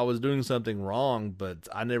know if I was doing something wrong, but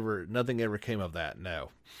nothing ever came of that. No.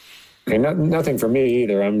 Okay, nothing for me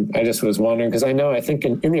either. I just was wondering, because I think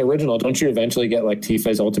in the original, don't you eventually get like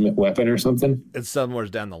Tifa's ultimate weapon or something? It's somewhere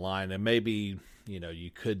down the line, and maybe,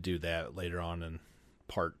 you could do that later on in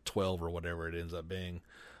part 12 or whatever it ends up being.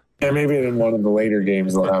 Yeah, maybe in one of the later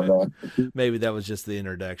games they'll have that. Maybe that was just the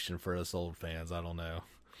introduction for us old fans. I don't know.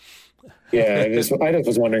 Yeah, I just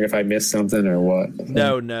was wondering if I missed something or what.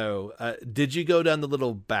 No. Did you go down the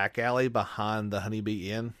little back alley behind the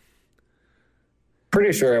Honeybee Inn?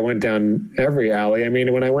 Pretty sure I went down every alley. I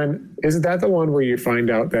mean, when I went, isn't that the one where you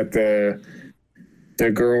find out that the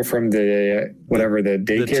girl from the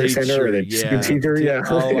daycare center or the teacher? Yeah.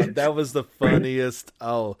 Oh, that was the funniest.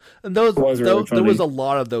 Oh, and there was a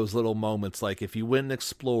lot of those little moments. Like if you went and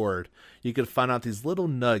explored, you could find out these little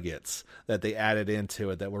nuggets that they added into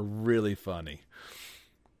it that were really funny.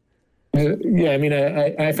 Yeah, I mean,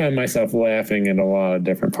 I found myself laughing in a lot of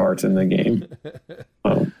different parts in the game.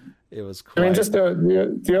 It was I mean, just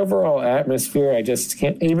the overall atmosphere, I just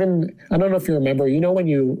can't even... I don't know if you remember, when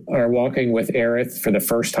you are walking with Aerith for the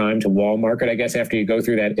first time to Wall Market, I guess after you go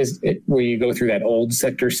through that, where you go through that old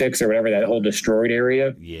Sector 6 or whatever, that whole destroyed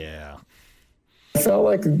area? Yeah. I felt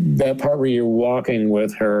like that part where you're walking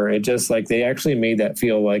with her, it just like they actually made that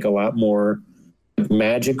feel like a lot more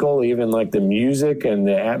magical, even like the music and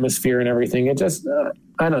the atmosphere and everything. It just,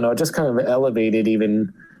 I don't know, it just kind of elevated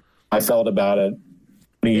even I felt about it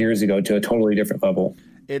years ago to a totally different level.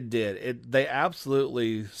 It did. They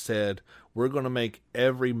absolutely said, we're going to make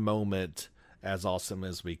every moment as awesome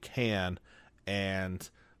as we can. And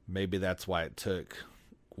maybe that's why it took,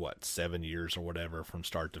 7 years or whatever from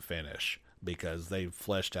start to finish, because they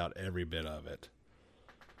fleshed out every bit of it.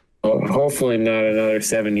 Well, hopefully not another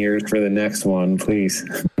 7 years for the next one, please.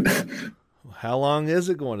 How long is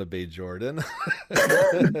it going to be, Jordan?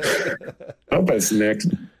 I hope it's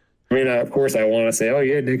next. I mean, of course, I want to say, oh,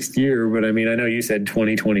 yeah, next year. But, I mean, I know you said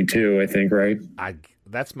 2022, I think, right?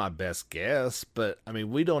 That's my best guess. But, I mean,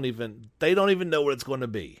 they don't even know what it's going to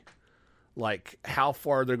be. Like, how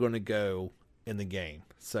far they're going to go in the game.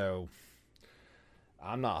 So,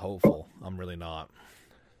 I'm not hopeful. I'm really not.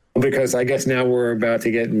 Because I guess now we're about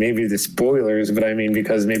to get maybe the spoilers. But, I mean,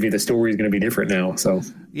 because maybe the story is going to be different now. So,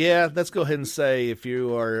 yeah, let's go ahead and say if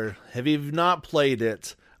you've not played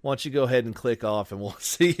it, why don't you go ahead and click off, and we'll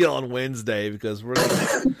see you on Wednesday, because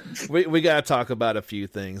we got to talk about a few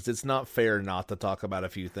things. It's not fair not to talk about a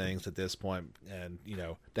few things at this point, and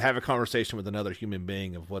to have a conversation with another human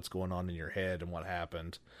being of what's going on in your head and what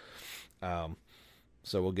happened. So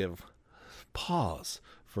we'll give pause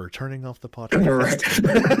for turning off the podcast.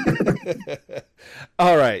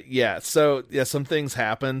 All right, yeah. So yeah, some things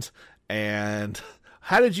happened, and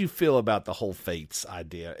how did you feel about the whole Fates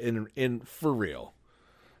idea in for real?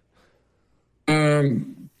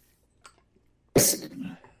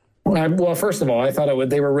 Well, first of all, I thought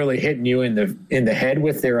they were really hitting you in the head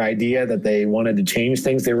with their idea that they wanted to change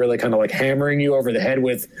things. They're really kind of like hammering you over the head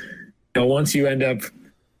with, once you end up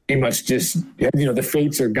pretty much just, the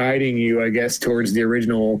fates are guiding you, I guess, towards the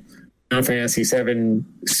original Final Fantasy VII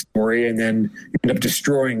story, and then you end up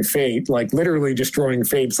destroying fate, like literally destroying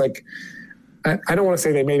fates. Like, I don't want to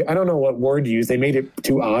say I don't know what word to use. They made it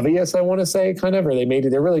too obvious, I want to say, kind of, or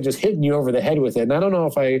they're really just hitting you over the head with it. And I don't know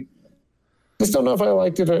if I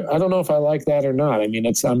liked it. I don't know if I like that or not. I mean,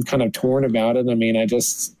 I'm kind of torn about it. I mean, I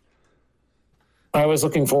was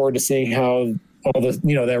looking forward to seeing how all the,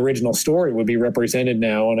 the original story would be represented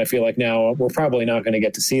now. And I feel like now we're probably not going to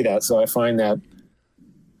get to see that. So I find that,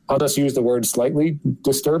 I'll just use the word slightly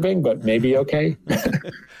disturbing, but maybe okay.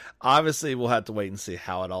 Obviously, we'll have to wait and see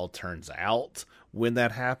how it all turns out when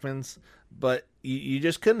that happens. But you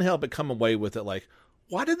just couldn't help but come away with it like,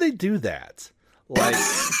 why did they do that? Like,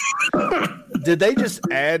 did they just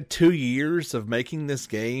add 2 years of making this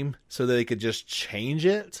game so that they could just change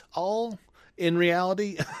it all in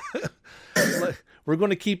reality? Like, we're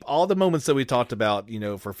going to keep all the moments that we talked about,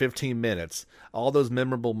 for 15 minutes, all those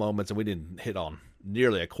memorable moments, and we didn't hit on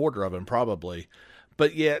nearly a quarter of them probably.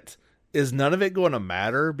 But yet, is none of it going to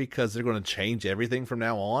matter because they're going to change everything from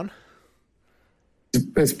now on?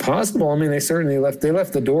 It's possible. I mean, they left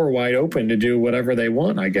the door wide open to do whatever they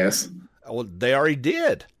want, I guess. Well, they already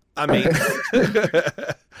did. I mean,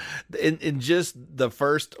 in just the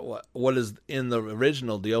first, what is in the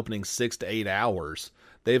original, the opening 6 to 8 hours,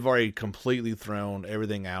 they've already completely thrown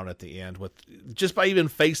everything out at the end with just by even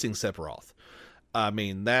facing Sephiroth. I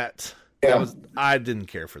mean, that was, I didn't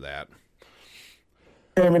care for that.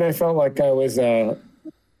 I mean, I felt like I was,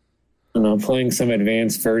 don't know, playing some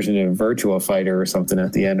advanced version of Virtua Fighter or something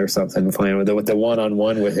at the end or something, playing with the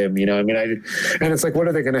one-on-one with him, I mean, and it's like, what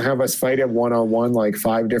are they going to have us fight him one-on-one like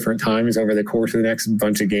 5 different times over the course of the next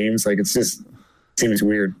bunch of games? Like, it's just seems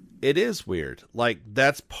weird. It is weird. Like,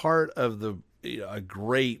 that's part of the a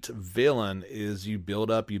great villain is you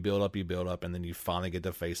build up, and then you finally get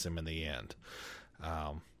to face him in the end.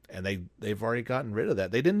 And they've already gotten rid of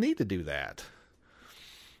that. They didn't need to do that.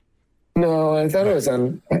 No, I thought it was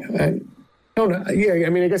on. I don't know. Yeah, I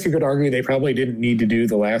mean, I guess you could argue they probably didn't need to do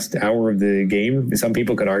the last hour of the game. Some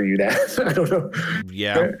people could argue that. I don't know.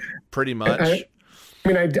 Yeah, pretty much. I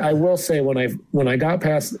mean, I will say when I got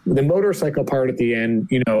past the motorcycle part at the end,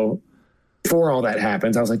 before all that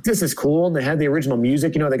happens, I was like, this is cool. And they had the original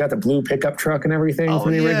music, they got the blue pickup truck and everything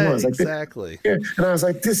from the original. I was like, exactly. And I was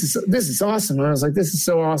like, this is awesome. And I was like, this is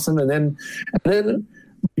so awesome. And then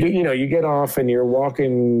you get off and you're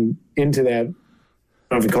walking into that, I don't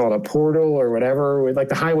know if you call it a portal or whatever, like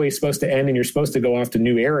the highway's supposed to end and you're supposed to go off to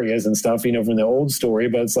new areas and stuff, from the old story.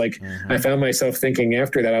 But it's like, I found myself thinking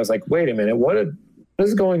after that, I was like, wait a minute, what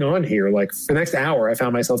is going on here? Like for the next hour, I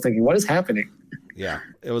found myself thinking, what is happening? Yeah,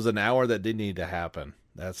 it was an hour that didn't need to happen.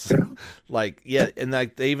 That's and like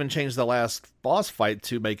they even changed the last boss fight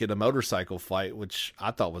to make it a motorcycle fight, which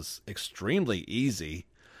I thought was extremely easy,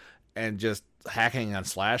 and just hacking and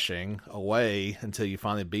slashing away until you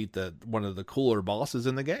finally beat one of the cooler bosses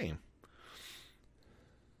in the game.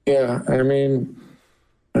 Yeah, I mean,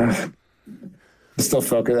 still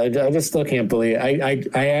focused. I just still can't believe. I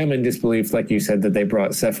am in disbelief, like you said, that they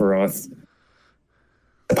brought Sephiroth.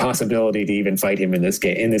 The possibility to even fight him in this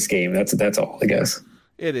game. That's all, I guess.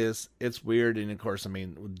 It is. It's weird, and of course, I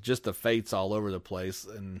mean, just the fates all over the place.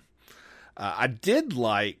 And I did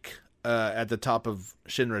like at the top of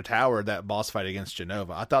Shinra Tower that boss fight against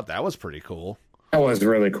Genova. I thought that was pretty cool. That was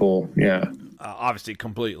really cool. Yeah. Obviously,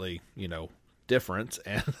 completely, different,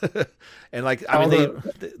 and and like I mean,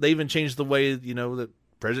 they even changed the way that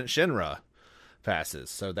President Shinra passes.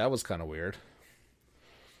 So that was kind of weird.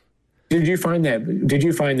 Did you find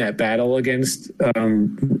that battle against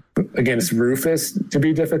Rufus to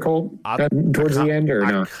be difficult towards the end, or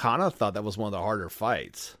not? I kind of thought that was one of the harder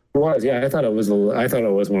fights. It was, yeah. I thought it was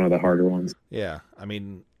one of the harder ones. Yeah, I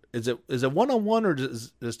mean, is it 1-on-1 or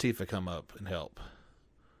does Tifa come up and help?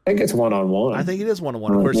 I think it's 1-on-1. I think it is 1-on-1.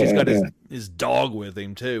 Of course, he's got his dog with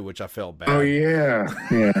him too, which I felt bad. Oh yeah,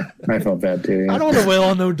 I felt bad too. Yeah. I don't want to wail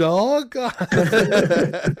on no dog.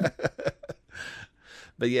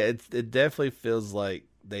 But yeah, it definitely feels like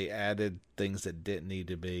they added things that didn't need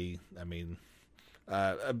to be. I mean,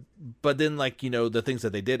 but then the things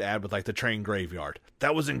that they did add with like the train graveyard,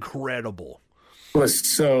 that was incredible. It was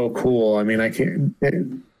so cool. I mean,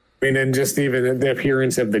 and just even the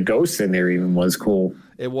appearance of the ghosts in there even was cool.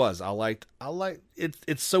 It was. I liked it.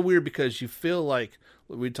 It's so weird because you feel like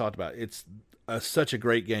we talked about. It's such a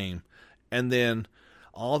great game, and then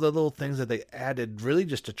all the little things that they added really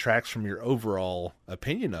just detracts from your overall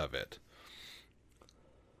opinion of it.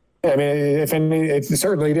 I mean, it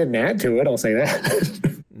certainly didn't add to it. I'll say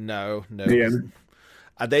that. No. Yeah.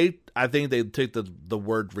 I think they took the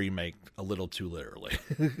word remake a little too literally.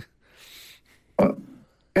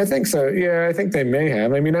 I think so. Yeah, I think they may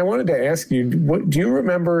have. I mean, I wanted to ask you, do you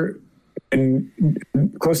remember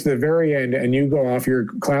close to the very end, and you go off, your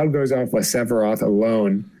cloud goes off with Sephiroth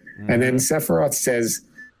alone, and then Sephiroth says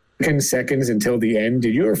 10 seconds until the end.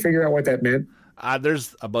 Did you ever figure out what that meant?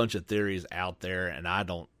 There's a bunch of theories out there, and I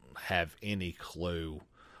don't have any clue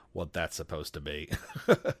what that's supposed to be.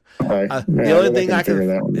 The only thing I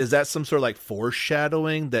can is that some sort of like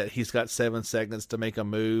foreshadowing that he's got 7 seconds to make a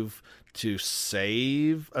move to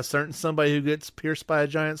save a certain somebody who gets pierced by a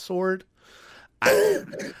giant sword.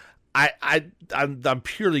 I'm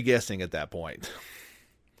purely guessing at that point.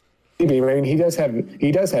 I mean, he does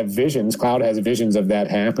have visions. Cloud has visions of that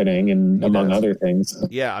happening, and among other things.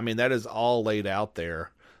 Yeah, I mean that is all laid out there,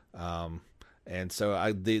 and so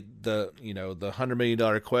the $100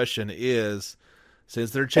 million question is, since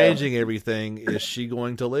they're changing everything, is she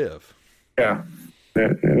going to live? Yeah,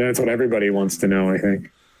 that's what everybody wants to know, I think.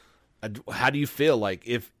 How do you feel like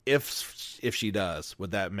if she does? Would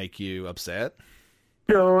that make you upset?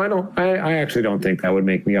 No, I don't. I actually don't think that would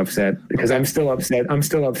make me upset because I'm still upset. I'm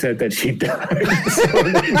still upset that she died.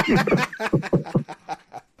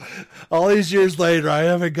 All these years later, I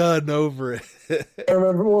haven't gotten over it. I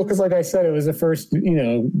remember, because like I said, it was the first, good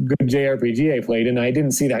JRPG I played, and I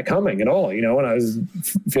didn't see that coming at all, when I was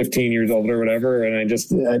 15 years old or whatever, and I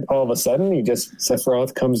just, all of a sudden,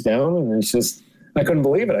 Sephiroth comes down, and it's just, I couldn't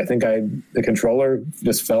believe it. I think the controller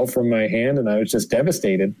just fell from my hand, and I was just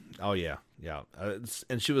devastated. Oh, yeah. Yeah.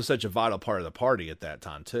 And she was such a vital part of the party at that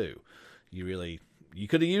time too. You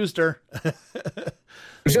could have used her. It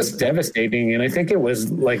was just devastating, and I think it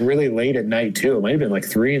was like really late at night too. It might have been like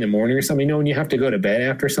 3 a.m. or something. You know, when you have to go to bed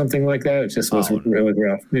after something like that, it just was really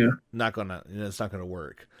rough. Yeah, It's not gonna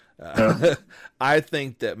work. I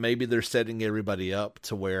think that maybe they're setting everybody up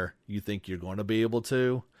to where you think you're going to be able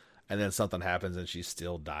to, and then something happens and she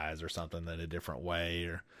still dies or something in a different way,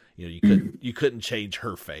 or you couldn't change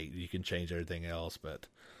her fate. You can change everything else, but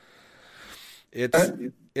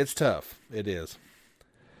it's tough. It is.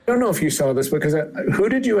 I don't know if you saw this, because who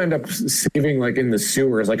did you end up saving, like in the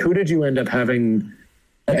sewers? Like, who did you end up having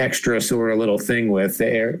an extra sort of little thing with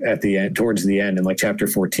there at the end, towards the end, in like chapter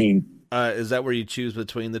 14? Is that where you choose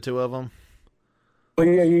between the two of them? Well,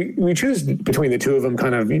 yeah, we choose between the two of them,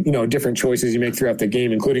 kind of, different choices you make throughout the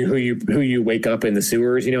game, including who you wake up in the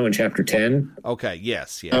sewers, in chapter 10. Okay.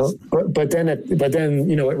 Yes. But then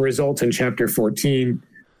it results in chapter 14,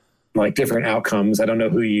 like different outcomes. I don't know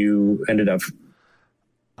who you ended up.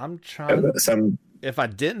 I'm trying. If I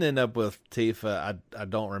didn't end up with Tifa, I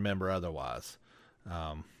don't remember otherwise.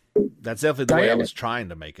 That's definitely the way I was trying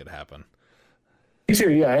to make it happen. Me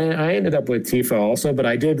too. Yeah, I ended up with Tifa also, but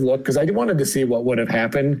I did look because I wanted to see what would have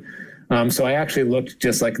happened. So I actually looked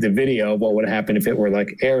just like the video of what would happen if it were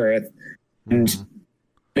like Aerith, and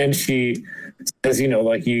then she says,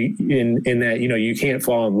 like you in that, you can't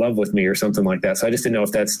fall in love with me or something like that. So I just didn't know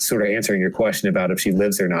if that's sort of answering your question about if she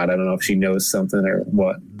lives or not. I don't know if she knows something or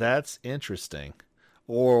what. That's interesting.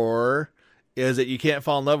 Or is it you can't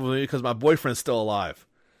fall in love with me because my boyfriend's still alive?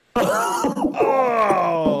 Oh!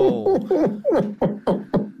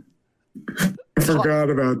 I forgot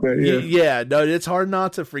about that. Yeah. Yeah, no, it's hard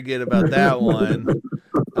not to forget about that one.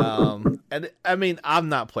 And I mean, I've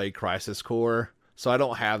not played Crisis Core, so I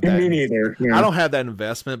don't have that. Me neither. Yeah. I don't have that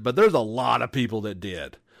investment, but there's a lot of people that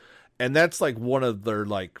did. And that's like one of their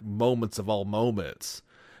like moments of all moments.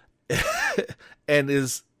 And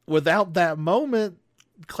is without that moment,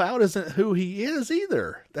 Cloud isn't who he is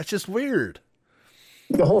either. That's just weird.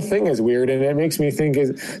 The whole thing is weird, and it makes me think: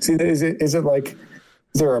 is it like,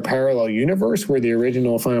 is there a parallel universe where the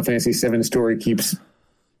original Final Fantasy VII story keeps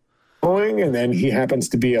going, and then he happens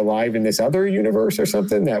to be alive in this other universe or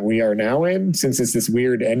something that we are now in? Since it's this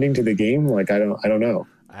weird ending to the game, like I don't know.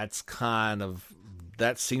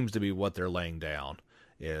 That seems to be what they're laying down,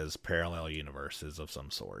 is parallel universes of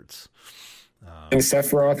some sorts. And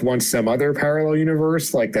Sephiroth wants some other parallel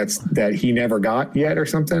universe, like that he never got yet or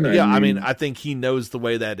something. I mean, I think he knows the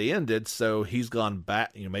way that ended, so he's gone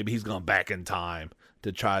back. Maybe he's gone back in time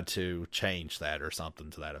to try to change that or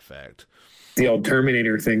something to that effect. The old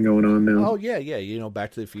Terminator thing going on now. Oh yeah.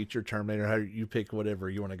 Back to the Future, Terminator. How you pick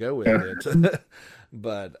whatever you want to go with it.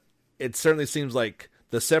 But it certainly seems like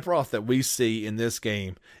the Sephiroth that we see in this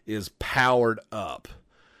game is powered up.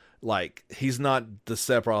 Like, he's not the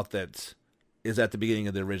Sephiroth that is at the beginning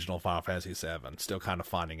of the original Final Fantasy VII, still kind of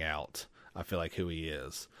finding out, I feel like, who he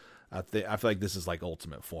is. I feel like this is like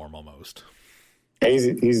ultimate form almost. He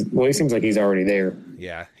seems like he's already there.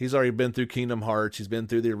 Yeah, he's already been through Kingdom Hearts. He's been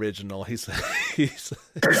through the original. He's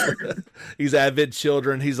Advent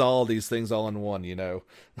Children. He's all these things all in one, He's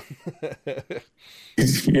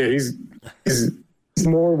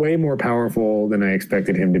way more powerful than I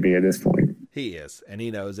expected him to be at this point. He is, and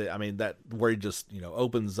he knows it. I mean, that where he just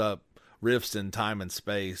opens up rifts in time and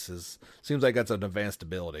space seems like that's an advanced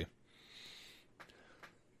ability.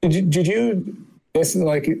 Did you? This is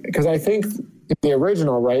like, because I think the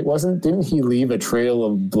original, right? Didn't he leave a trail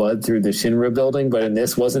of blood through the Shinra building? But in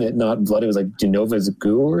this, wasn't it not blood? It was like Genova's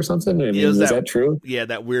goo or something. I mean, is that true? Yeah,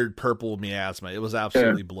 that weird purple miasma. It was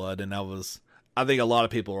absolutely blood, and I think a lot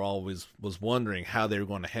of people was wondering how they were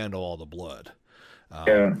going to handle all the blood.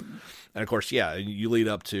 And of course, you lead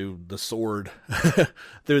up to the sword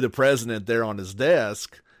through the president there on his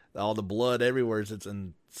desk, all the blood everywhere.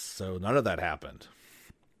 And so none of that happened.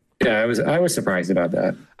 Yeah, I was surprised about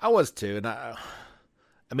that. I was too, and I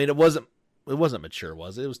mean, it wasn't mature,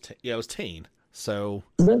 was it? It was teen. So.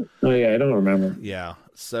 Oh yeah, I don't remember. Yeah,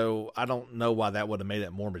 so I don't know why that would have made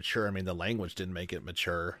it more mature. I mean, the language didn't make it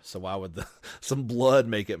mature, so why would some blood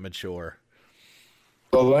make it mature?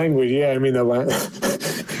 The language, yeah. I mean,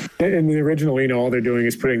 in the original, all they're doing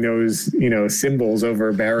is putting those, symbols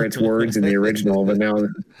over Barrett's words in the original, but now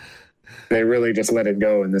they really just let it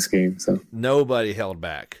go in this game. So nobody held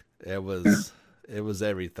back. It was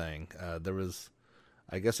everything.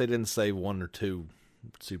 I guess they didn't say one or two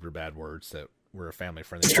super bad words that were a family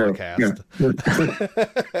friendly podcast.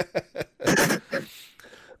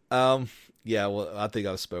 Yeah. Well, I think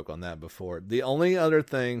I've spoke on that before. The only other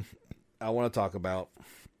thing I want to talk about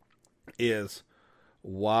is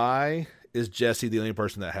why is Jesse the only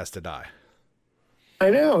person that has to die? I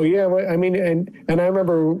know, yeah. I mean, and I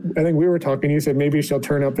remember, I think we were talking. You said maybe she'll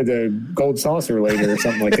turn up at the gold saucer later or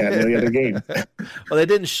something like that in the other game. Well, they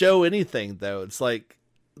didn't show anything though. It's like,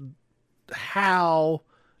 how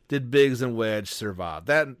did Biggs and Wedge survive?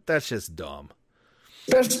 That's just dumb.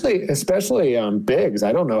 Especially Biggs.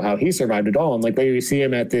 I don't know how he survived at all. And like maybe you see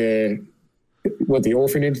him at the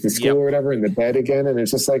orphanage, the school or whatever, in the bed again, and it's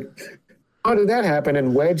just like, how did that happen?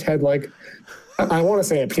 And Wedge had like, I want to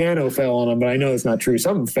say a piano fell on him, but I know it's not true.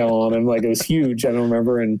 Something fell on him, like it was huge. I don't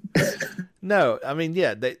remember. And no, I mean,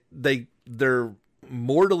 yeah, they're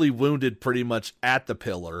mortally wounded pretty much at the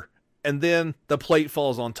pillar, and then the plate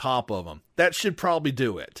falls on top of them. That should probably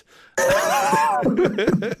do it.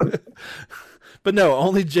 But no,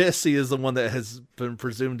 only Jesse is the one that has been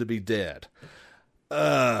presumed to be dead.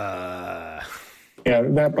 Yeah,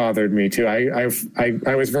 that bothered me too. I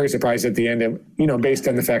was very surprised at the end of, based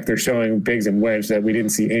on the fact they're showing Biggs and Wedge, that we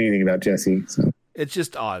didn't see anything about Jesse. So. It's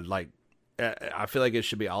just odd. Like, I feel like it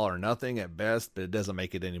should be all or nothing at best, but it doesn't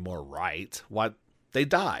make it any more right. Why they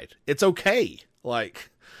died? It's okay.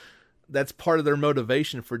 Like, that's part of their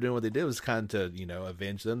motivation for doing what they did, was kind of to,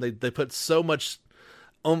 avenge them. They put so much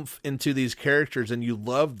oomph into these characters, and you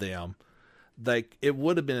love them. Like, it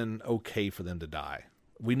would have been okay for them to die.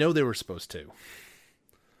 We know they were supposed to.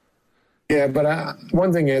 Yeah, but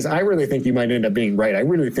one thing is, I really think you might end up being right. I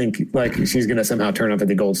really think like she's going to somehow turn up at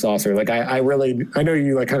the gold saucer. Like I know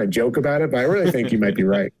you like kind of joke about it, but I really think you might be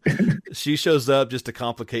right. She shows up just to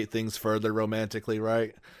complicate things further romantically,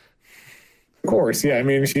 right? Of course, yeah. I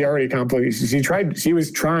mean, she already complicated. She was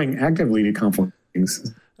trying actively to complicate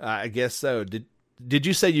things. I guess so. Did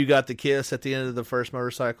you say you got the kiss at the end of the first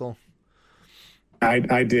motorcycle?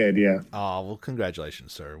 I did, yeah. Oh, well,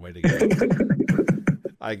 congratulations, sir. Way to go.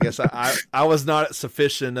 I guess I was not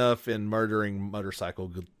sufficient enough in murdering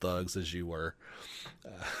motorcycle thugs as you were.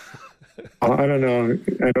 I don't know.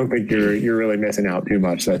 I don't think you're really missing out too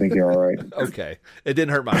much. So I think you're all right. Okay. It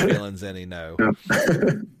didn't hurt my feelings any, no.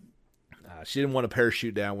 She didn't want to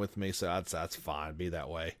parachute down with me, so that's fine. Be that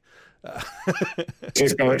way.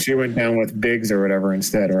 She went down with Biggs or whatever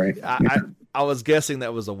instead, right? I was guessing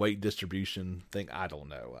that was a weight distribution thing. I don't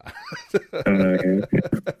know.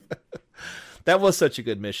 That was such a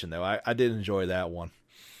good mission, though. I did enjoy that one.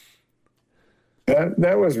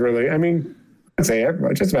 That was really, I mean, I'd say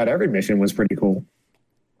just about every mission was pretty cool.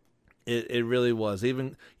 It really was.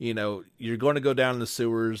 Even, you're going to go down in the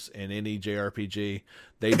sewers in any JRPG.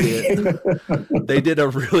 They did a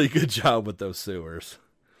really good job with those sewers.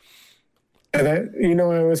 And that,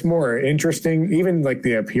 it was more interesting. Even like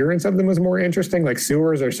the appearance of them was more interesting. Like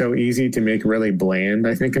sewers are so easy to make really bland,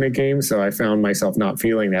 I think, in a game. So I found myself not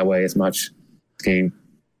feeling that way as much this game.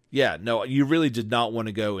 Yeah, no, you really did not want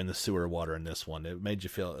to go in the sewer water in this one. It made you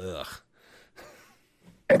feel ugh.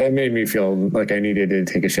 It made me feel like I needed to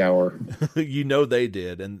take a shower. They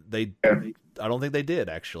did, and I don't think they did,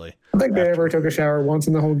 actually. I don't think they ever took a shower once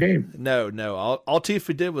in the whole game. No. All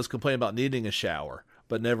Tifa did was complain about needing a shower,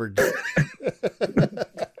 but never did.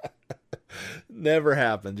 Never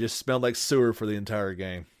happened. Just smelled like sewer for the entire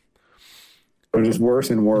game. It was just worse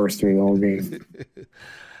and worse through the whole game.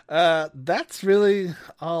 That's really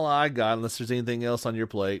all I got, unless there's anything else on your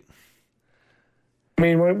plate. I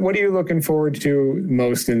mean, what are you looking forward to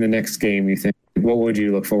most in the next game, you think? What would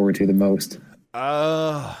you look forward to the most?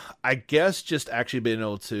 I guess just actually being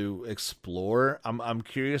able to explore. I'm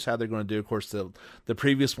curious how they're going to do. Of course, the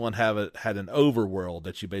previous one had an overworld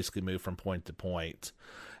that you basically move from point to point,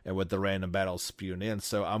 and with the random battles spewing in.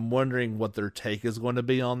 So I'm wondering what their take is going to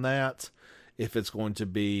be on that. If it's going to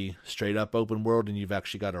be straight up open world and you've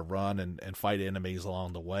actually got to run and fight enemies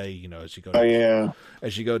along the way, as you go.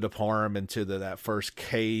 As you go to Parm into that first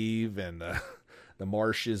cave and the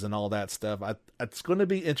marshes and all that stuff. It's going to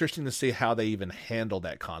be interesting to see how they even handle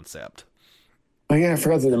that concept. Oh yeah, I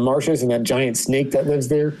forgot the marshes and that giant snake that lives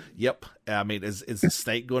there. Yep. I mean, is the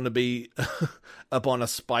snake going to be up on a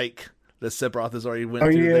spike that Sephiroth has already went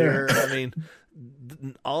through there? I mean,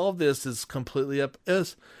 all of this is completely up.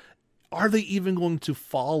 Are they even going to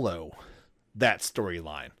follow that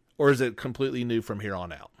storyline, or is it completely new from here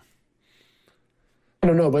on out? I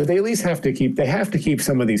don't know, but they at least have to keep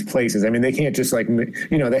some of these places. I mean, they can't just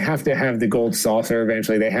they have to have the gold saucer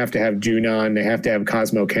eventually. They have to have Junon. They have to have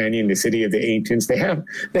Cosmo Canyon, the city of the ancients. They have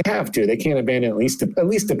to. They can't abandon at least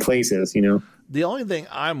the places. The only thing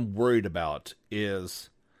I'm worried about is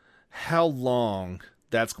how long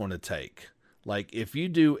that's going to take. Like, if you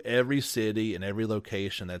do every city and every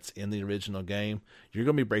location that's in the original game, you're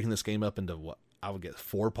going to be breaking this game up into what I would guess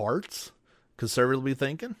 4 parts, conservatively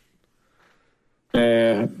thinking.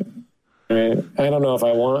 I I mean, I don't know if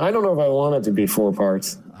I want it to be 4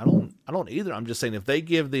 parts. I don't either. I'm just saying if they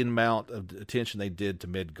give the amount of attention they did to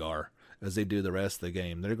Midgar as they do the rest of the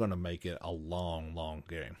game, they're going to make it a long, long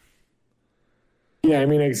game. Yeah, I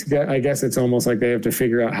mean, I guess it's almost like they have to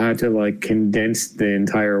figure out how to like condense the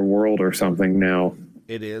entire world or something now.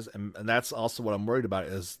 It is, and that's also what I'm worried about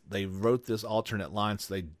is they wrote this alternate line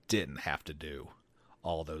so they didn't have to do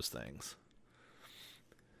all those things.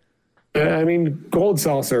 I mean, Gold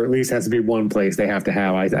Saucer at least has to be one place they have to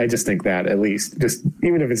have. I just think that at least, just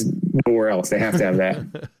even if it's nowhere else, they have to have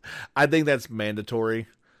that. I think that's mandatory.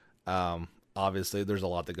 Obviously, there's a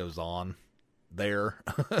lot that goes on there,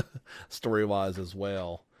 story-wise as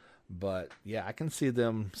well. But yeah, I can see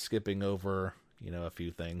them skipping over, a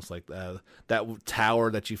few things like that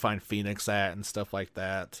tower that you find Phoenix at and stuff like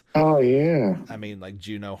that. Oh yeah. I mean, like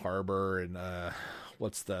Juneau Harbor and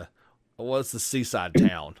what's the seaside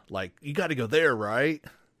town? Like, you got to go there, right?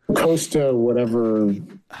 Costa, whatever.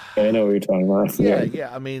 I know what you're talking about. Yeah.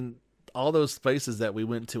 I mean, all those places that we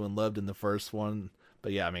went to and loved in the first one.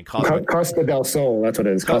 But yeah, I mean, Costa del Sol. That's what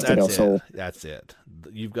it is. Costa del Sol. That's it.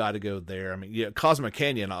 You've got to go there. I mean, yeah, Cosmic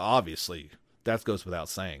Canyon, obviously, that goes without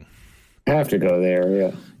saying. Have to go there,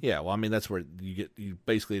 yeah. Yeah, well, I mean, that's where you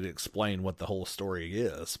basically explain what the whole story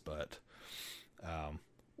is. But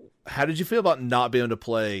how did you feel about not being able to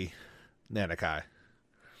play Nanakai?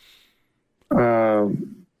 Red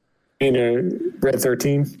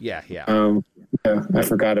 13? Yeah. Yeah, I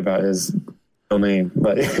forgot about his real name,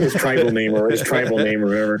 but his tribal name or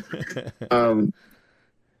whatever.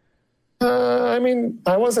 I mean,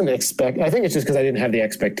 I wasn't I think it's just because I didn't have the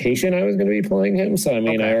expectation I was going to be playing him. So, I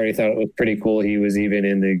mean, I already thought it was pretty cool he was even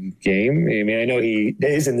in the game. I mean, I know he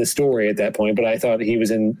is in the story at that point, but I thought he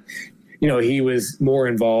was he was more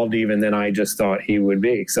involved even than I just thought he would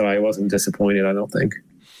be. So I wasn't disappointed, I don't think.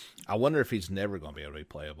 I wonder if he's never going to be able to be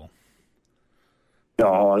playable.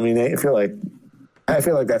 No, I mean, I feel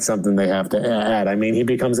like that's something they have to add. I mean, he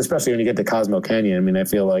becomes, especially when you get to Cosmo Canyon, I mean, I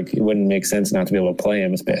feel like it wouldn't make sense not to be able to play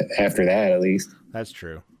him after that, at least. That's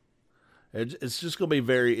true. It's just going to be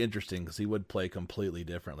very interesting because he would play completely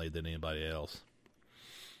differently than anybody else.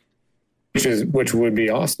 Which would be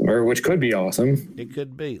awesome, or which could be awesome. It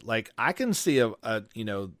could be. Like, I can see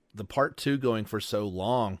the part 2 going for so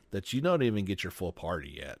long that you don't even get your full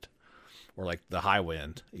party yet. Or like the high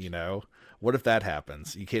wind, What if that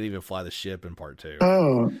happens? You can't even fly the ship in part 2.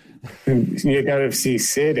 Oh, you got to see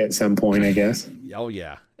Sid at some point, I guess. Oh,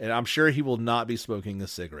 yeah. And I'm sure he will not be smoking a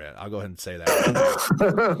cigarette. I'll go ahead and say that.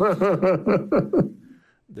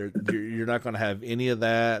 You're not going to have any of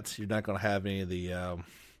that. You're not going to have any of the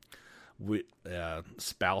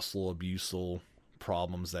spousal abusal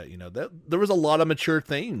problems that, there was a lot of mature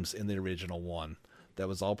themes in the original one that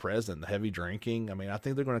was all present. The heavy drinking. I mean, I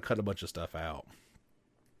think they're going to cut a bunch of stuff out.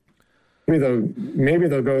 Maybe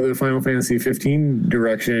they'll go the Final Fantasy 15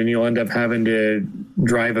 direction, and you'll end up having to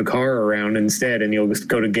drive a car around instead, and you'll just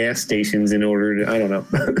go to gas stations in order to. I don't know.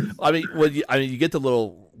 I mean, you get the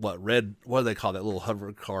little what do they call that little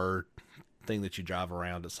hover car thing that you drive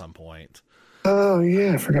around at some point. Oh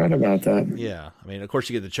yeah, I forgot about that. Yeah, I mean, of course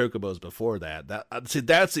you get the chocobos before that.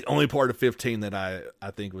 That's the only part of 15 that I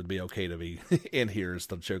think would be okay to be in here is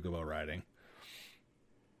the chocobo riding.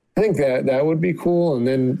 I think that would be cool. And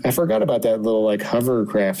then I forgot about that little like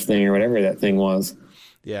hovercraft thing or whatever that thing was.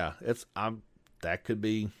 Yeah, that could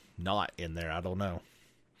be not in there. I don't know.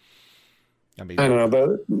 I mean, I don't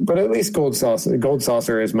know, but at least Gold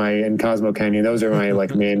Saucer is and Cosmo Canyon. Those are my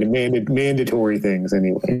like mandatory things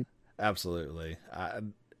anyway. Absolutely.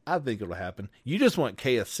 I think it'll happen. You just want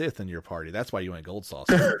Chaos Sith in your party. That's why you want Gold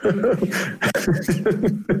Saucer.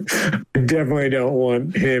 I definitely don't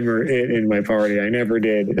want him or it in my party. I never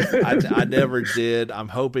did. I never did. I'm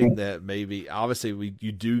hoping that maybe, obviously,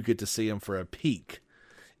 you do get to see him for a peek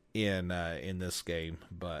in this game,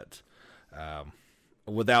 but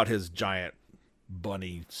without his giant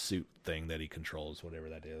bunny suit thing that he controls, whatever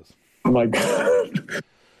that is. Oh my God.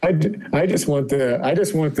 I just want the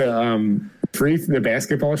the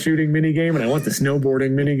basketball shooting mini game, and I want the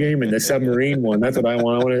snowboarding mini game and the submarine one. That's what I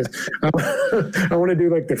want. I want to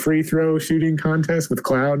do like the free throw shooting contest with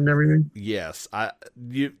Cloud and everything. Yes,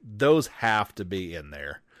 those have to be in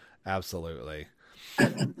there. Absolutely.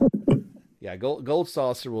 Yeah, Gold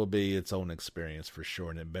Saucer will be its own experience for sure,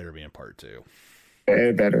 and it better be in part 2.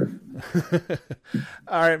 Better.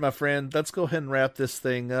 All right, my friend, let's go ahead and wrap this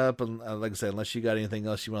thing up. And like I said, unless you got anything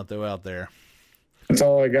else you want to throw out there. That's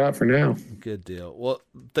all I got for now. Good deal. Well,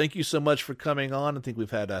 thank you so much for coming on. I think we've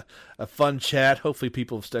had a fun chat. Hopefully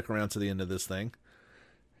people have stuck around to the end of this thing.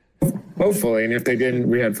 Hopefully, and if they didn't,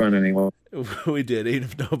 we had fun anyway. We did, even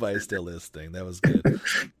if nobody's still listening. That was good.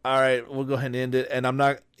 All right, we'll go ahead and end it. And I'm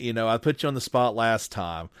not, I put you on the spot last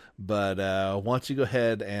time, but why don't you go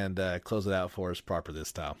ahead and close it out for us proper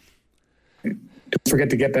this time? Don't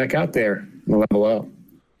forget to get back out there and level up.